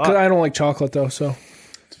 I don't like chocolate though, so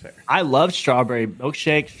I love strawberry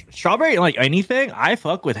milkshake. Strawberry, like anything, I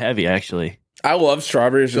fuck with heavy, actually. I love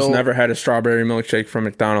strawberries. Just So- never had a strawberry milkshake from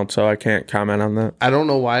McDonald's, so I can't comment on that. I don't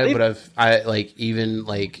know why, but I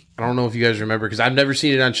don't know if you guys remember because I've never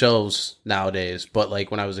seen it on shelves nowadays. But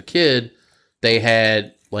like when I was a kid, they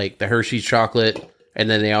had like the Hershey's chocolate, and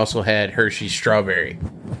then they also had Hershey's strawberry.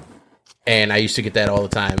 And I used to get that all the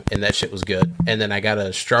time, and that shit was good. And then I got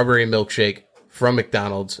a strawberry milkshake from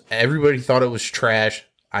McDonald's. Everybody thought it was trash.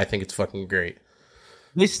 I think it's fucking great.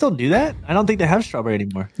 They still do that? I don't think they have strawberry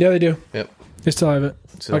anymore. Yeah, they do. Yep. They still have it.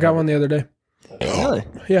 Still I got have one the other day. Really?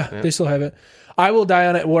 Yeah, they still have it. I will die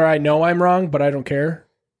on it where I know I'm wrong, but I don't care.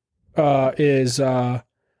 Is that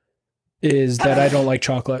I don't like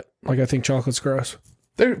chocolate. Like I think chocolate's gross.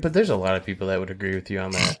 But there's a lot of people that would agree with you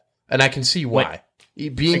on that, and I can see why.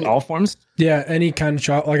 Being Like all forms? Yeah, any kind of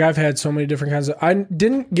chocolate. Like I've had so many different kinds of. I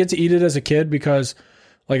didn't get to eat it as a kid because,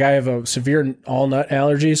 like, I have a severe all nut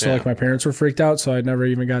allergy. So like my parents were freaked out, so I never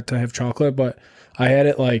even got to have chocolate. But I had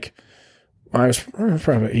it like I was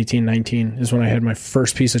probably 18, 19 is when I had my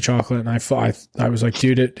first piece of chocolate, and I was like,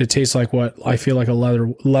 dude, it tastes like what I feel like a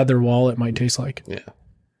leather wallet might taste like. Yeah.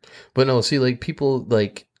 But no, see, like people,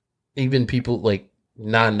 like even people like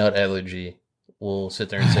non-nut allergy will sit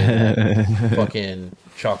there and say that fucking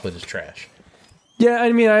chocolate is trash. Yeah,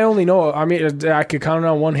 I mean, I only know. I mean, I could count it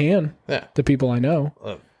on one hand. Yeah. The people I know.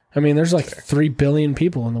 I mean, there's like 3 billion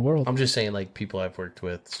people in the world. I'm just saying, like people I've worked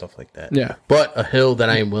with, stuff like that. Yeah. But a hill that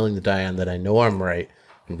I am willing to die on that I know I'm right,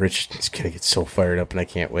 and Rich is gonna get so fired up, and I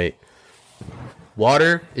can't wait.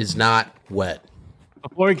 Water is not wet.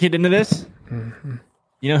 Before we get into this,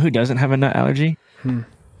 you know who doesn't have a nut allergy?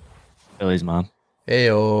 Billy's mom.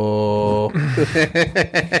 Heyo.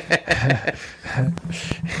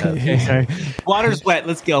 Okay, sorry. Water's wet.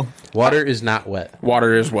 Let's go. Water is not wet.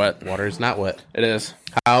 Water is wet. Water is not wet. It is.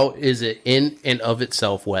 How is it in and of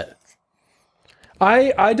itself wet?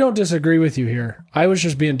 I don't disagree with you here. I was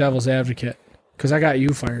just being devil's advocate because I got you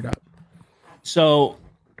fired up. So,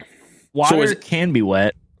 water is it- can be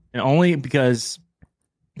wet, and only because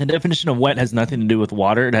the definition of wet has nothing to do with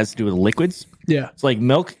water. It has to do with liquids. Yeah. It's like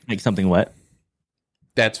milk makes something wet.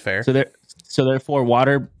 That's fair. So therefore,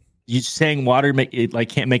 water. You saying water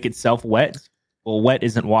can't make itself wet? Well, wet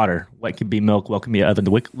isn't water. Wet can be milk. Wet can be other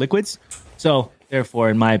liquids. So therefore,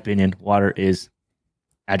 in my opinion, water is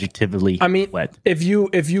adjectively wet. if you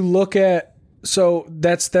look at so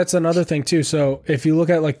that's another thing too. So if you look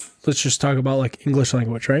at like let's just talk about like English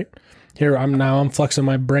language, right? Here I'm flexing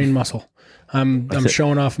my brain muscle. I'm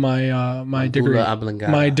showing off my my degree.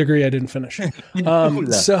 My degree I didn't finish.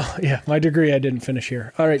 So yeah, my degree I didn't finish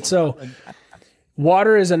here. All right, so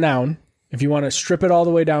water is a noun. If you want to strip it all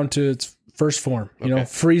the way down to its first form, you know,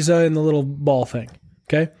 Frieza in the little ball thing.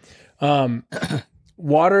 Okay,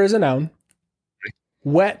 water is a noun.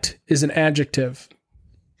 Wet is an adjective.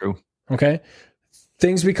 True. Okay,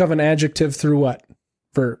 things become an adjective through what?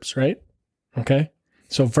 Verbs, right? Okay,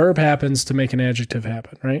 so verb happens to make an adjective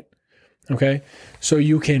happen, right? Okay, so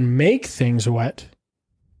you can make things wet,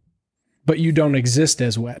 but you don't exist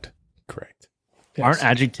as wet. Correct. Yes. Aren't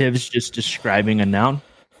adjectives just describing a noun?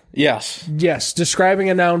 Yes. Yes, describing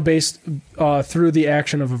a noun based through the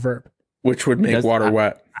action of a verb. Which would make water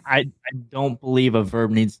wet. I don't believe a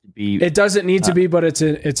verb needs to be. It doesn't need to be, but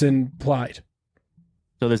it's implied.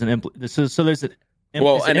 So there's an there's an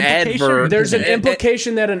Well, an implication? adverb. There's an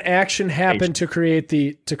implication that an action happened to create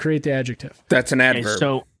the adjective. That's an Okay, adverb.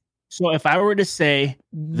 so if I were to say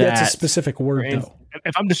that, That's a specific word, though.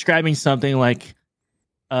 if I'm describing something like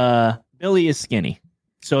Billy is skinny,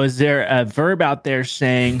 so is there a verb out there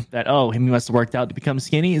saying that he must have worked out to become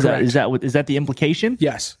skinny? Is Correct. that the implication?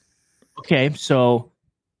 Yes. Okay, so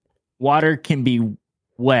water can be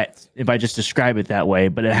wet if I just describe it that way,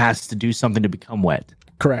 but it has to do something to become wet.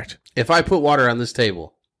 Correct. If I put water on this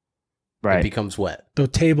table, it Right. becomes wet. The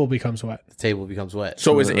table becomes wet. The table becomes wet.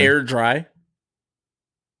 So is air dry?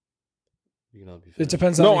 It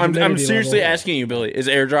depends on No, the I'm humidity seriously level. asking you, Billy. Is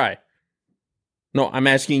air dry? No, I'm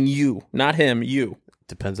asking you, not him. You.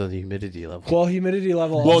 Depends on the humidity level. Well, humidity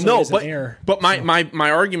level. Well, also no, is an air. but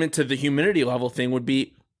my argument to the humidity level thing would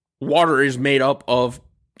be water is made up of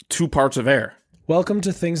 2 parts of air. Welcome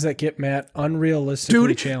to things that get Matt unrealistically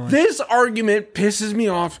Dude, challenged. this argument pisses me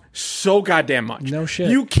off so goddamn much. No shit.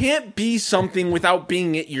 You can't be something without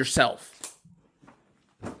being it yourself.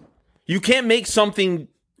 You can't make something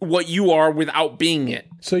what you are without being it.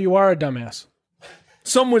 So you are a dumbass.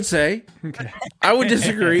 Some would say. Okay. I would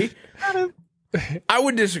disagree.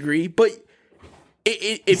 But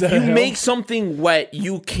if that you a hill? make something wet,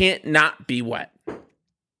 you can't not be wet.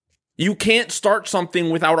 You can't start something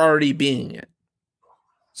without already being it,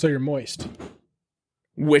 So you're moist.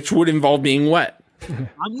 which would involve being wet.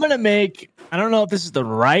 I'm gonna make. I don't know if this is the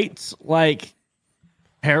right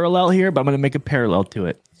parallel here, but I'm gonna make a parallel to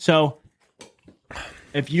it. So,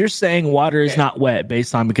 if you're saying water is not wet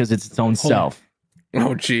based on because it's its own self,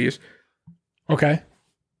 Oh, jeez. Okay.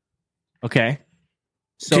 okay.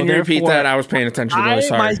 So Can you repeat therefore, that? I was paying attention. Really I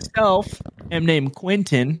sorry. myself am named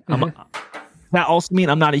Quentin. That also means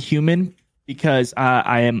I'm not a human because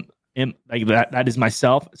I am like that. That is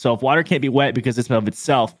myself. So if water can't be wet because it's of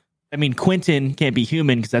itself, I mean Quentin can't be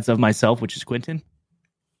human because that's of myself, which is Quentin.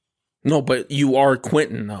 No, but you are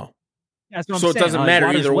Quentin, though. That's what I'm So it saying. doesn't Like, matter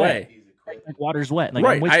water's either wet. way. Like, water's wet. Like,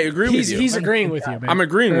 Right. I'm with I you. agree with you. He's agreeing with you, man. I'm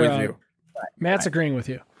agreeing with Or, you. Matt's agreeing with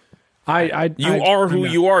you. You are who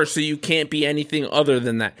you are, so you can't be anything other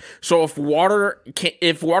than that. So if water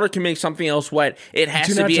can make something else wet, it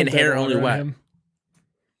has to be inherently wet.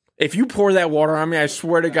 If you pour that water on me, I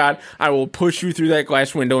swear to God, I will push you through that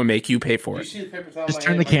glass window and make you pay for it. Just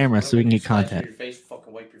turn the camera so we can get content. Your face,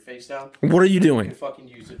 fucking wipe your face down. What are you You doing? can fucking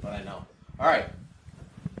use it, but I know. All right.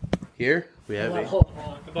 Here we have it.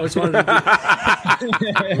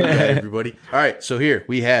 Everybody. All right. So here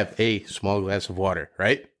we have a small glass of water,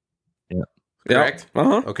 right? Yeah. Correct.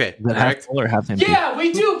 Uh-huh. Okay. Is that half Correct. full or half empty? Yeah,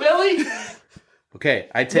 we do, Billy. Okay.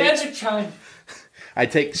 I take chime.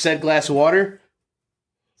 said glass of water.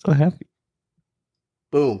 So happy.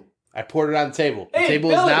 Boom. I poured it on the table. The Hey, table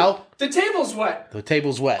Billy, is now. the table's wet. The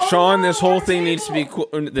table's wet. Sean, this whole our thing needs to be table.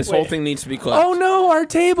 whole thing needs to be clipped. Oh no, our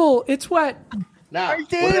table, it's wet. Now, what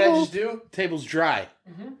did I just do? Table's dry,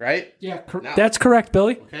 right? Yeah, Now. that's correct,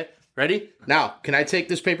 Billy. Okay. Ready? Now, can I take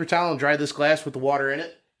this paper towel and dry this glass with the water in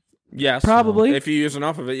it? Yes, Probably. If you use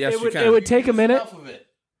enough of it, yes, you can. It would take a minute. Enough of it.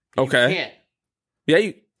 You Okay. can't. Yeah,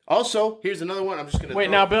 you. Also, here's another one. I'm just gonna Wait,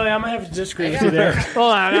 throw- now, Billy, I'm gonna have to disagree with you there.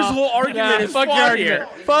 Hold on. His no. whole argument is fuck your flawed argument.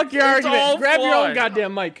 here. Fuck your It's all argument. Grab your own flawed.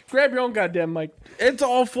 goddamn mic. Grab your own goddamn mic. It's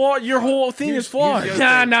all flawed. Your whole thing is flawed. here's-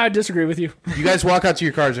 Nah, I disagree with you. You guys walk out to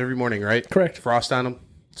your cars every morning, right? Correct. Frost on them.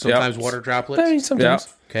 Sometimes Yep. water I droplets. mean,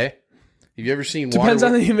 sometimes. Okay. Have you ever seen Depends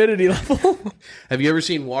water? on the humidity level. Have you ever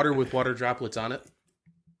seen water with water droplets on it?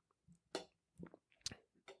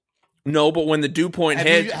 No, but when the dew point Have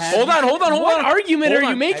hits, you- have hold on. What argument Hold are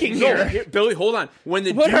you on. making No, here? Billy? Hold on. When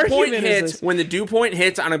the What dew point argument is hits, this? when the dew point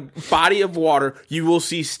hits on a body of water, you will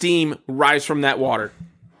see steam rise from that water.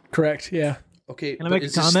 Correct, yeah. Okay, Can I but make a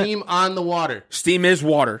is the comment? steam on the water? Steam is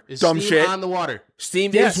water. Is Dumb steam shit. on the water? Steam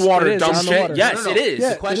Yes, is water. it is Dumb on the shit. water. Yes, No. it is. Yeah.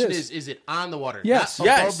 The question it is. is it on the water? Yes. Not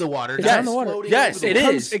Yes. above the water. It's not on the water. floating Yes, over the it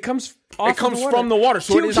water. is. It comes off It comes of the from the water,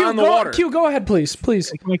 so it is on the water. Q, go ahead, please. Please.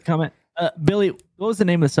 Can I make a comment? Billy, what was the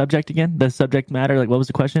name of the subject again? The subject matter? Like, what was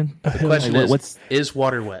the question? The question Like, is, what's- is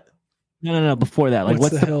water wet? No. Before that, like,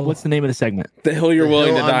 What's what's the hill? what's the name of the segment? The hill you're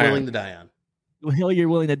willing The to hill die I'm on. willing to die on. The hill you're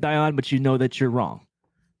willing to die on, but you know that you're wrong.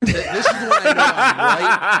 This is the one I know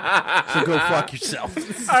I'm right. So go fuck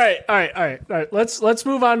yourself. All right. Let's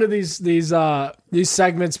move on to these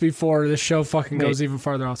segments before the show fucking goes even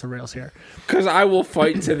farther off the rails here. Because I will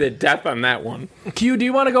fight to the death on that one. Q, do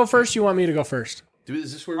you want to go first? You want me to go first?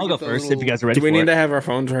 Is this where we I'll go get the first little- if you guys are ready. Do we for need it. to have our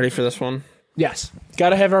phones ready for this one? Yes. Got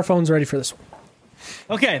to have our phones ready for this one.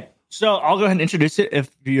 Okay, so I'll go ahead and introduce it if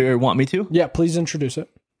you want me to. Yeah, please introduce it.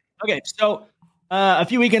 Okay, so a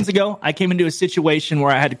few weekends ago, I came into a situation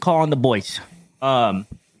where I had to call on the boys.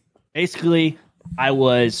 Basically, I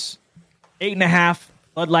was 8.5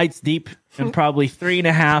 Bud Lights deep and probably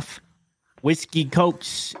 3.5 whiskey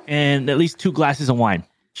cokes and at least 2 glasses of wine.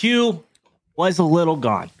 Q was a little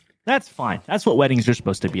gone. That's fine. That's what weddings are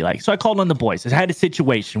supposed to be like. So I called on the boys. I had a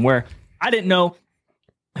situation where I didn't know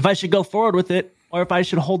if I should go forward with it or if I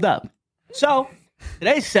should hold up. So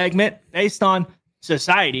today's segment, based on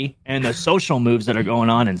society and the social moves that are going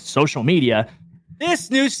on in social media,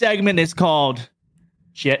 this new segment is called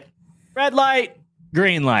Red Light,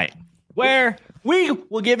 Green Light, where we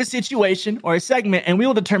will give a situation or a segment and we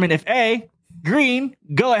will determine if A, green,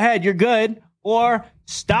 go ahead, you're good, or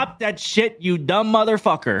stop that shit, you dumb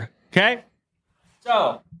motherfucker. Okay?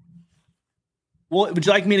 So, well, would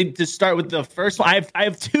you like me to start with the first one? I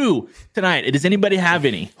have 2 tonight. Does anybody have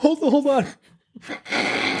any? Hold on.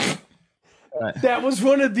 That was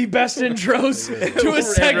one of the best intros to a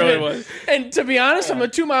segment. really was. And to be honest, I'm a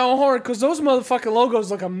 2 mile horn because those motherfucking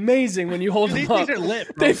logos look amazing when you hold These them up. things are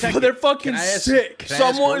lit, bro. They're fucking Can I ask- sick. can I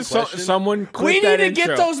ask one Someone, question? someone clip We need that to get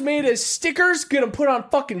intro. those made as stickers, get them put on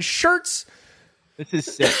fucking shirts. This is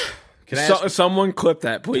sick. Can I ask- Someone clip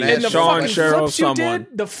that, please. Can I ask And the Sean, fucking Cheryl, flips you someone.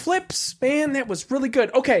 did, the flips, man, that was really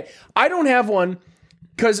good. Okay, I don't have one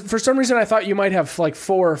because for some reason I thought you might have like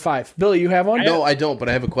 4 or 5. Billy, you have one? No, I don't, but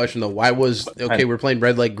I have a question though. Why was we're playing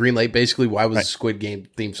red light, green light. Basically, why was the Squid Game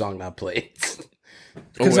theme song not played?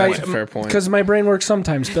 that's a fair point. Because my brain works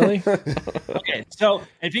sometimes, Billy. Okay, so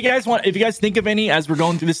if you guys think of any as we're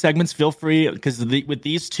going through the segments, feel free, because with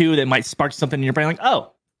these two, they might spark something in your brain. Like,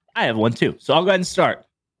 oh, I have one too. So I'll go ahead and start.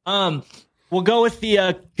 We'll go with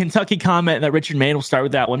the Kentucky comment that Richard made. We'll start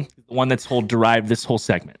with that one, the one that's derived this whole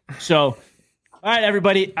segment. So, all right,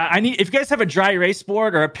 everybody. If you guys have a dry erase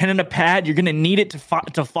board or a pen and a pad, you're gonna need it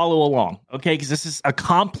to follow along. Okay, because this is a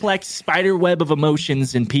complex spider web of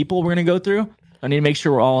emotions and people we're gonna go through. I need to make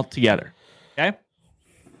sure we're all together. Okay.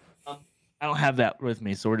 I don't have that with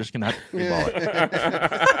me, so we're just gonna have to freeball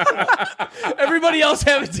it. Everybody else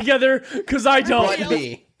have it together because I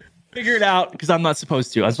don't. Figure it out because I'm not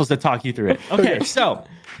supposed to. I'm supposed to talk you through it. Okay, so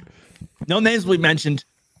no names will be mentioned,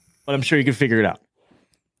 but I'm sure you can figure it out.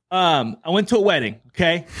 I went to a wedding.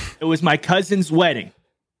 Okay, it was my cousin's wedding.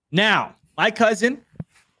 Now, my cousin,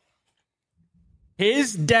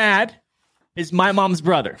 his dad is my mom's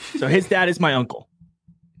brother, so his dad is my uncle.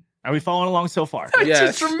 Are we following along so far? I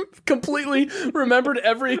just completely remembered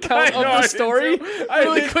every account of the story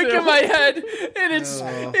really quick in my head,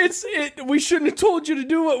 and we shouldn't have told you to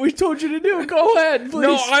do what we told you to do. Go ahead, please.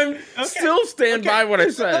 No, I'm still stand by what I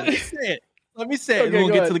said. Let me say it, and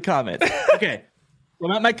we'll get to the comments. Okay,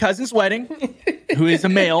 I'm at my cousin's wedding, who is a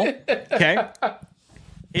male. Okay,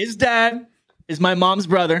 his dad is my mom's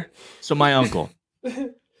brother, so my uncle.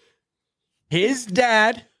 His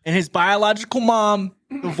dad and his biological mom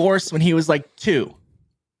divorced when he was like 2.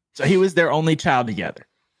 So he was their only child together.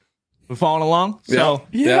 We're following along? So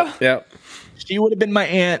yeah. She would have been my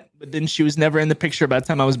aunt, but then she was never in the picture by the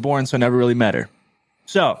time I was born, so I never really met her.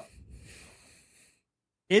 So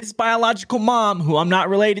his biological mom, who I'm not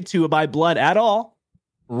related to by blood at all,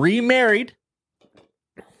 remarried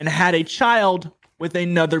and had a child with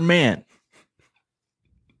another man.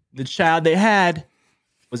 The child they had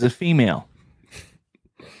was a female.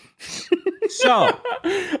 So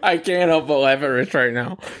I can't help but laugh at Rich right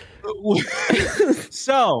now.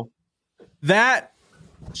 So that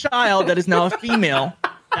child that is now a female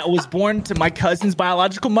that was born to my cousin's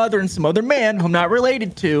biological mother and some other man who I'm not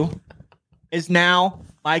related to is now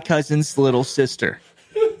my cousin's little sister.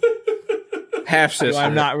 Half sister.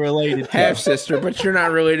 I'm not related to. Half sister, but you're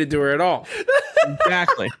not related to her at all.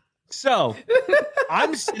 Exactly. So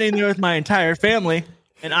I'm sitting there with my entire family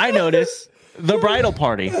and I notice the bridal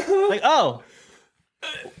party. Like, oh,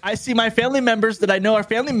 I see my family members that I know are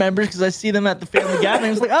family members because I see them at the family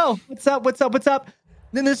gathering. It's like, oh, what's up?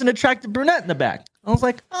 Then there's an attractive brunette in the back. I was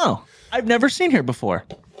like, oh, I've never seen her before.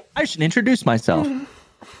 I should introduce myself.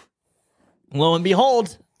 Lo and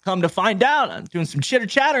behold, come to find out, I'm doing some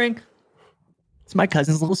chitter-chattering. It's my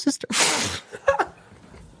cousin's little sister.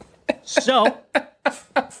 So,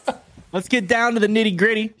 let's get down to the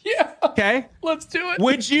nitty-gritty. Yeah. Okay? Let's do it.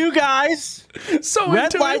 Would you guys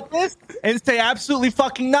red light this and say absolutely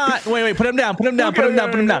fucking not? Wait, put him down. Put him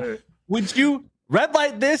down. Would you red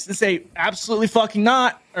light this and say absolutely fucking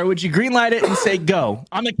not? Or would you green light it and say go?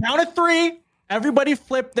 On the count of 3, everybody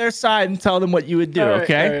flip their side and tell them what you would do,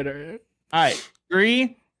 okay? All right.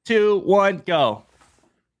 3, 2, 1, go.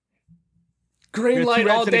 Green light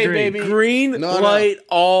all day, baby. Green light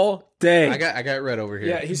all day. I got red over here.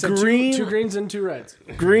 Yeah, he said Green- two greens and 2 reds.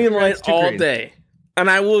 Green light all greens. day. And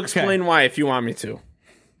I will explain why if you want me to.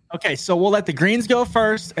 Okay, so we'll let the greens go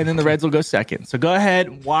first, and then the reds will go second. So go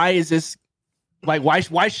ahead. Why is this? Like, why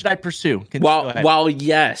should I pursue? While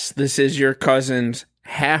yes, this is your cousin's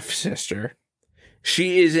half sister,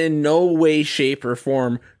 she is in no way, shape, or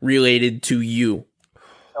form related to you.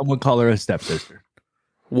 Someone call her a stepsister.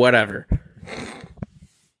 Whatever.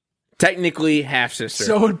 Technically half sister.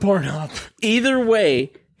 So would Pornhub. Either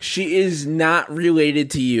way, she is not related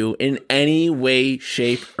to you in any way,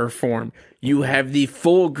 shape, or form. You have the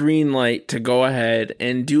full green light to go ahead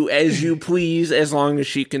and do as you please as long as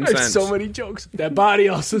she consents. There's so many jokes. That body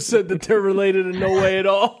also said that they're related in no way at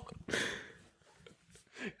all.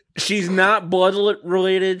 She's not blood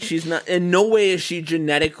related. She's not. In no way is she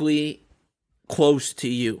genetically close to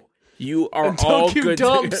you. You are all good.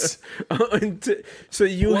 So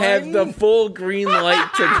you have the full green light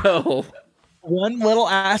to go. One little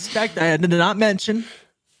aspect I did not mention.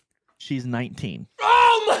 She's 19.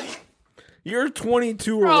 Oh my! You're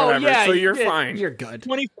 22 or whatever, so you're fine. You're good.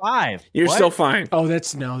 25. You're still fine. Oh, that's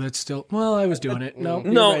still. Well, I was doing it.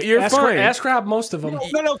 No, you're fine. Ask Rob most of them.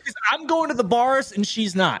 No, because I'm going to the bars and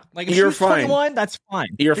she's not. Like, if You're she's fine. 21, that's fine.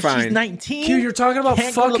 You're if fine. She's 19. Q, you're talking about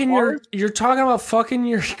can't go to the fucking bars? you're talking about fucking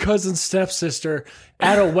your cousin's stepsister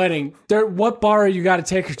at a wedding. What bar you got to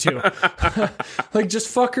take her to? Like, just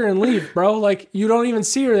fuck her and leave, bro. Like, you don't even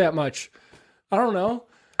see her that much. I don't know.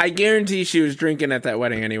 I guarantee she was drinking at that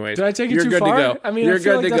wedding anyways. Did I take it You're too good far? to go. I mean, You're I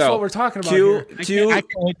feel good like to that's go. what we're talking about here. I can't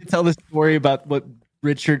wait to tell the story about what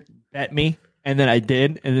Richard bet me, and then I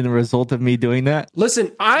did, and then the result of me doing that.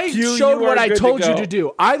 Listen, I You showed what are I good to told you go. to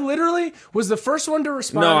do. I literally was the first one to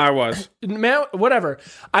respond. No, I was. Man, whatever.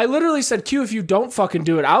 I literally said, Q, if you don't fucking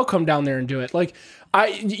do it, I'll come down there and do it. Like,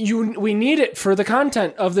 we need it for the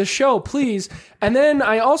content of the show, please. And then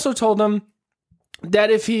I also told him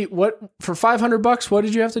that if for $500, what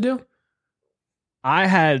did you have to do? I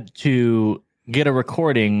had to get a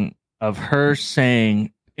recording of her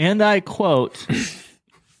saying, and I quote,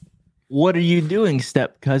 "What are you doing,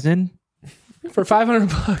 step cousin?" For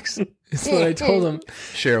 $500. That's what I told him.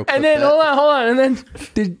 Cheryl. And then, hold on. And then,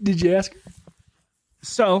 did you ask?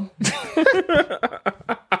 So,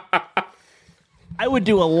 I would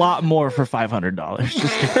do a lot more for $500.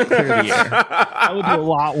 Just to clear the air. I would do a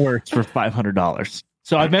lot worse for $500.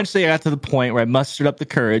 So eventually I got to the point where I mustered up the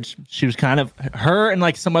courage. She was kind of, her and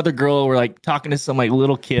like some other girl were like talking to some like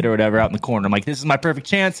little kid or whatever out in the corner. I'm like, this is my perfect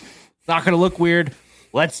chance. It's not going to look weird.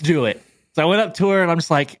 Let's do it. So I went up to her and I'm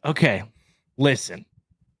just like, okay, listen,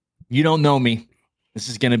 you don't know me. This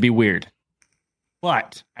is going to be weird.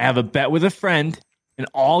 But I have a bet with a friend, and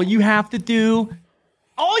all you have to do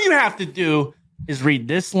is read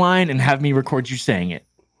this line and have me record you saying it.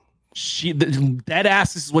 Dead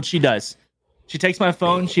ass, this is what she does. She takes my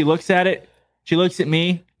phone, she looks at it, she looks at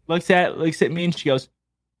me, looks at me, and she goes,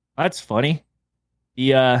 "That's funny.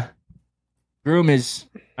 The groom is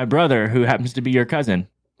my brother who happens to be your cousin.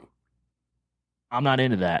 I'm not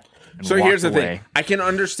into that." And So here's the walked thing. away. I can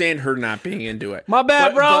understand her not being into it. My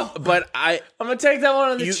bad, bro. But I'm gonna take that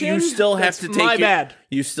one on the chin. You still have That's to take my bad.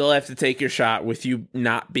 You still have to take your shot with you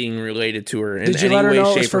not being related to her in Did you any let her way,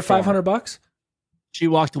 know it shape, was for or form. $500? She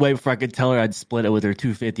walked away before I could tell her I'd split it with her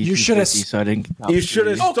 250. You should have. So I didn't. You should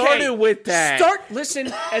have Okay, started with that. Listen,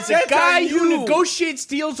 as a That's guy on who you. negotiates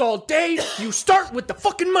deals all day, you start with the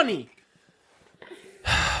fucking money.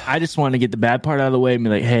 I just wanted to get the bad part out of the way and be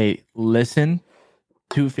like, hey, listen,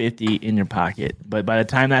 250 in your pocket. But by the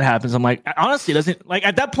time that happens, I'm like, honestly, it doesn't, like,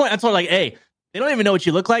 at that point, I told her, like, hey, they don't even know what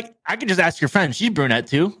you look like. I could just ask your friend. She's brunette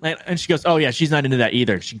too. And she goes, oh yeah, she's not into that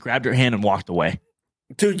either. She grabbed her hand and walked away.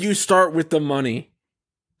 Dude, you start with the money.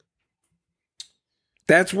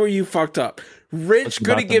 That's where you fucked up. Rich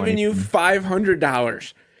could have given you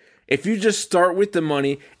 $500. If you just start with the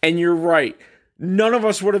money, and you're right, none of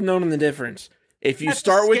us would have known the difference. If you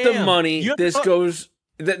start with the money, this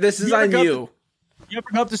is on you. You ever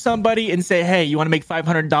go up to somebody and say, hey, you want to make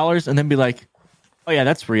 $500? And then be like, oh yeah,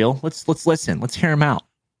 that's real. Let's listen. Let's hear him out.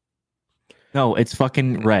 No, it's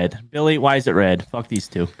fucking red. Billy, why is it red? Fuck these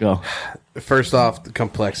two. Go. First off, the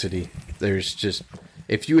complexity. There's just,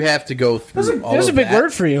 if you have to go through all of that. There's a big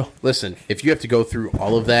word for you. Listen, if you have to go through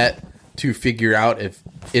all of that to figure out if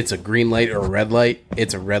it's a green light or a red light,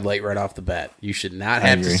 it's a red light right off the bat. You should not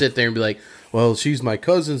have to sit there and be like, well, she's my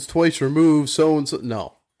cousin's twice removed, so and so.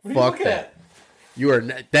 No, fuck that.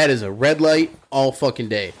 That is a red light all fucking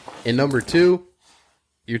day. And number two,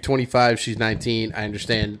 you're 25, she's 19. I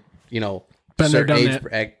understand, certain age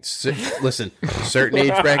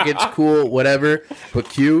brackets, cool, whatever. But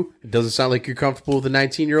Q, it doesn't sound like you're comfortable with a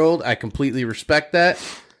 19-year-old. I completely respect that.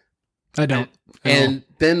 I don't. And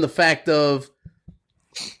then the fact of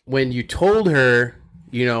when you told her,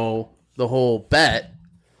 the whole bet,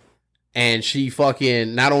 and she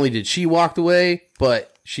fucking, not only did she walk away, but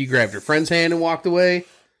she grabbed her friend's hand and walked away.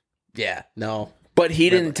 Yeah, no. But he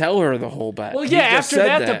didn't tell her the whole bet. Well, yeah, after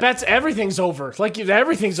that, the bet's everything's over. Like,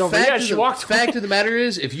 everything's over. She walked away. Fact of the matter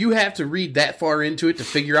is, if you have to read that far into it to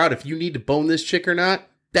figure out if you need to bone this chick or not,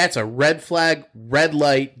 that's a red flag, red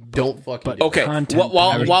light. Don't fucking do okay. it.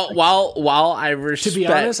 While I respect, to be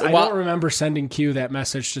honest, I don't remember sending Q that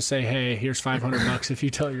message to say, "Hey, here's $500 if you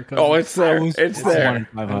tell your cousin." Oh, it's there. It's there.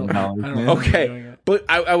 $500. Okay, but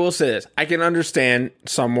I will say this: I can understand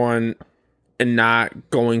someone not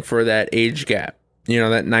going for that age gap.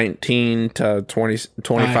 That 19 to 20,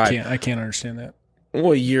 25. I can't understand that.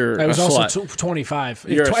 Well, you're I was a also slut. 25.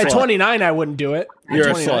 You're a At slut. 29, I wouldn't do it. You're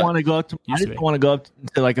a I slut. just want to go up to. I just want to go up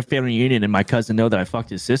to like a family reunion and my cousin know that I fucked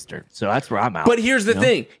his sister. So that's where I'm out. But here's the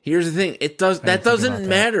thing. That doesn't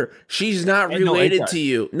matter. She's not related to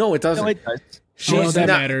you. No, it doesn't. No, it does. That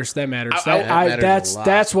matters. That matters. That matters a lot.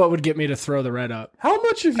 That's what would get me to throw the red up. How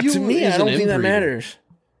much of you? To me, I don't think that matters.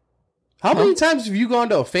 How many times have you gone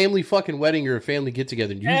to a family fucking wedding or a family get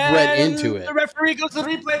together and you've read into it? The referee goes to the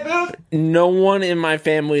replay booth. No one in my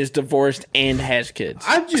family is divorced and has kids.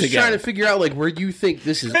 I'm just trying to figure out where you think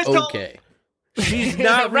this is okay. She's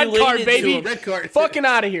not red related card, baby. to Red card. Fucking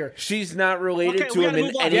out of here. She's not related Okay, to we him gotta in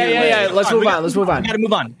move on. any Yeah. way. Let's move on. Gotta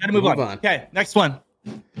move on. Move on. Okay, next one.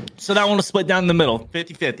 So that one will split down the middle,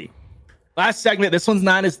 50-50. Last segment, it's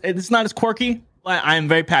not as quirky, but I am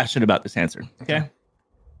very passionate about this answer. Okay.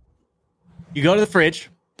 You go to the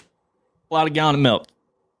fridge, pull out a gallon of milk.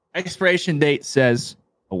 Expiration date says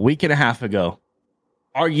a week and a half ago.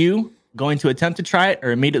 Are you going to attempt to try it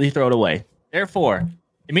or immediately throw it away? Therefore,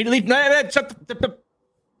 immediately try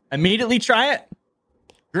it.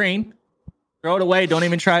 Green. Throw it away. Don't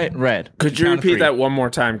even try it. Red. Could you repeat that one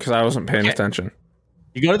more time? Because I wasn't paying attention.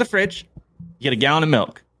 You go to the fridge. You get a gallon of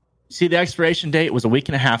milk. You see the expiration date was a week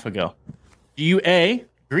and a half ago. Do you A,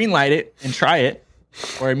 green light it and try it,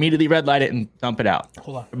 or immediately red light it and dump it out?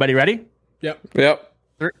 Hold on. Everybody ready? Yep.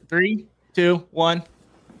 3, 2, 1.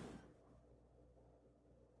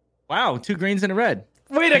 Wow, 2 greens and a red.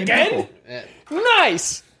 Wait, Same again? people.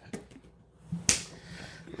 Nice.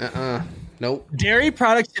 Nope. Dairy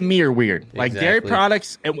products to me are weird. Like dairy Exactly.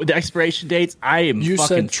 products and with the expiration dates, I am You fucking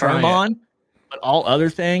said try firm it. on. But all other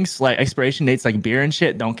things, like expiration dates like beer and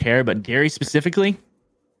shit, don't care. But dairy specifically,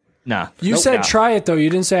 nah. You Nope. said Out. try it, though. You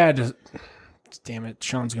didn't say I had to. Damn it.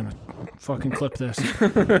 Sean's going to fucking clip this.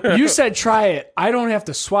 You said try it. I don't have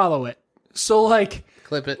to swallow it. So, like,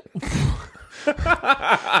 Clip it.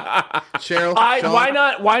 Cheryl,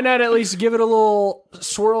 Sean? why not at least give it a little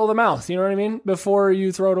swirl of the mouth? You know what I mean? Before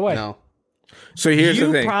you throw it away. No. So here's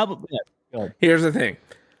the thing. Probably. Here's the thing.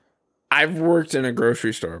 I've worked in a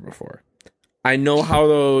grocery store before. I know how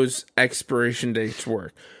those expiration dates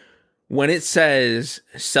work. When it says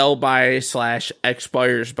sell by /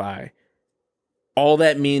 expires by, all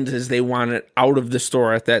that means is they want it out of the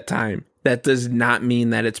store at that time. That does not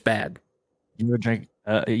mean that it's bad. You ever drink?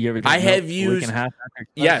 I have used.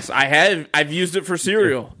 Yes, I have. I've used it for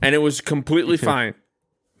cereal, and it was completely fine.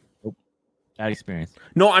 Bad experience.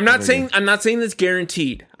 No, I'm not saying it's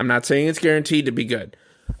guaranteed. I'm not saying it's guaranteed to be good.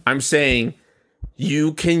 I'm saying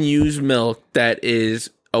you can use milk that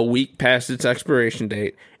is a week past its expiration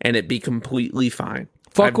date and it be completely fine.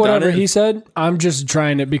 Fuck I've whatever done it. he said. I'm just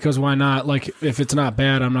trying it because why not? Like, if it's not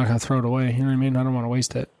bad, I'm not going to throw it away. You know what I mean? I don't want to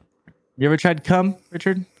waste it. You ever tried cum,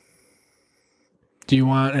 Richard? Do you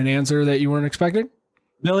want an answer that you weren't expecting?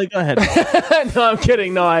 Billy, go ahead. No, I'm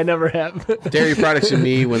kidding. No, I never have. Dairy products and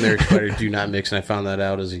me, when they're expired, do not mix. And I found that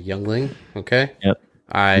out as a youngling. Okay. Yep.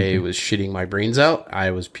 I was shitting my brains out.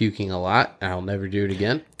 I was puking a lot. I'll never do it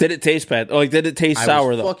again. Did it taste bad? Like, did it taste sour I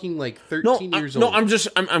was though? fucking like 13 years old.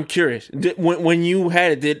 No, I'm curious. When you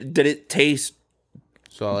had it, did it taste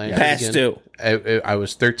So I'll answer past again. due? I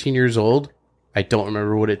was 13 years old. I don't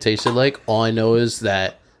remember what it tasted like. All I know is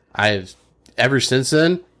that ever since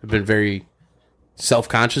then, I've been very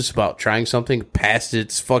self-conscious about trying something past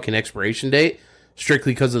its fucking expiration date,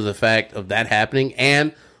 strictly because of the fact of that happening.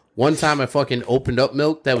 And one time I fucking opened up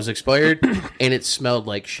milk that was expired and it smelled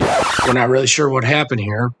like shit. We're not really sure what happened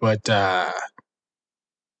here, but,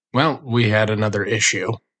 well, we had another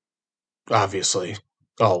issue. Obviously.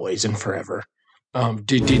 Always and forever.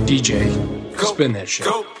 DJ, spin that shit.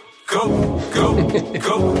 Go,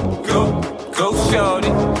 shorty.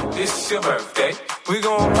 It's your birthday. We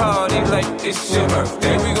gon' party like it's your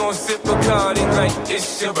birthday. We gon' sip Bacardi like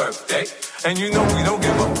it's your birthday. And you know we don't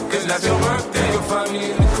give up, cause that's your birthday. You'll find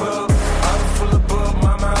me in the club, I'm full of bug.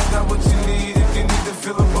 Mama, I got what you need if you need to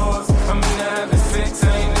feel a buzz. I'm into having sex,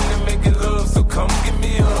 I ain't into making love. So come give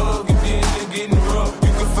me a hug if you're into getting rough.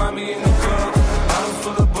 You can find me in the club, I'm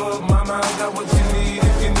full of bug. Mama, I got what you need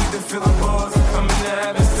if you need to feel a buzz. I'm into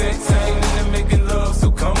having sex, I ain't into making love.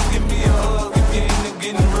 So come give me a hug if you're into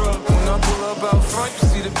getting rough. When I pull up out front, you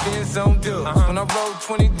see the Benz on dubs. When I roll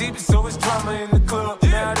 20 deep, it's always drama in the club.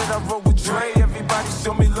 Now that I roll with Dre, everybody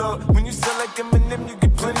show me love. When you sell like Eminem, you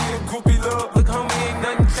get plenty of groupie love. Look, homie, ain't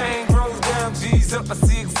nothing changed. Rolls down, G's up. I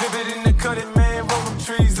see exhibit in the cutting, man. Roll them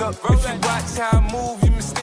trees up. If you watch how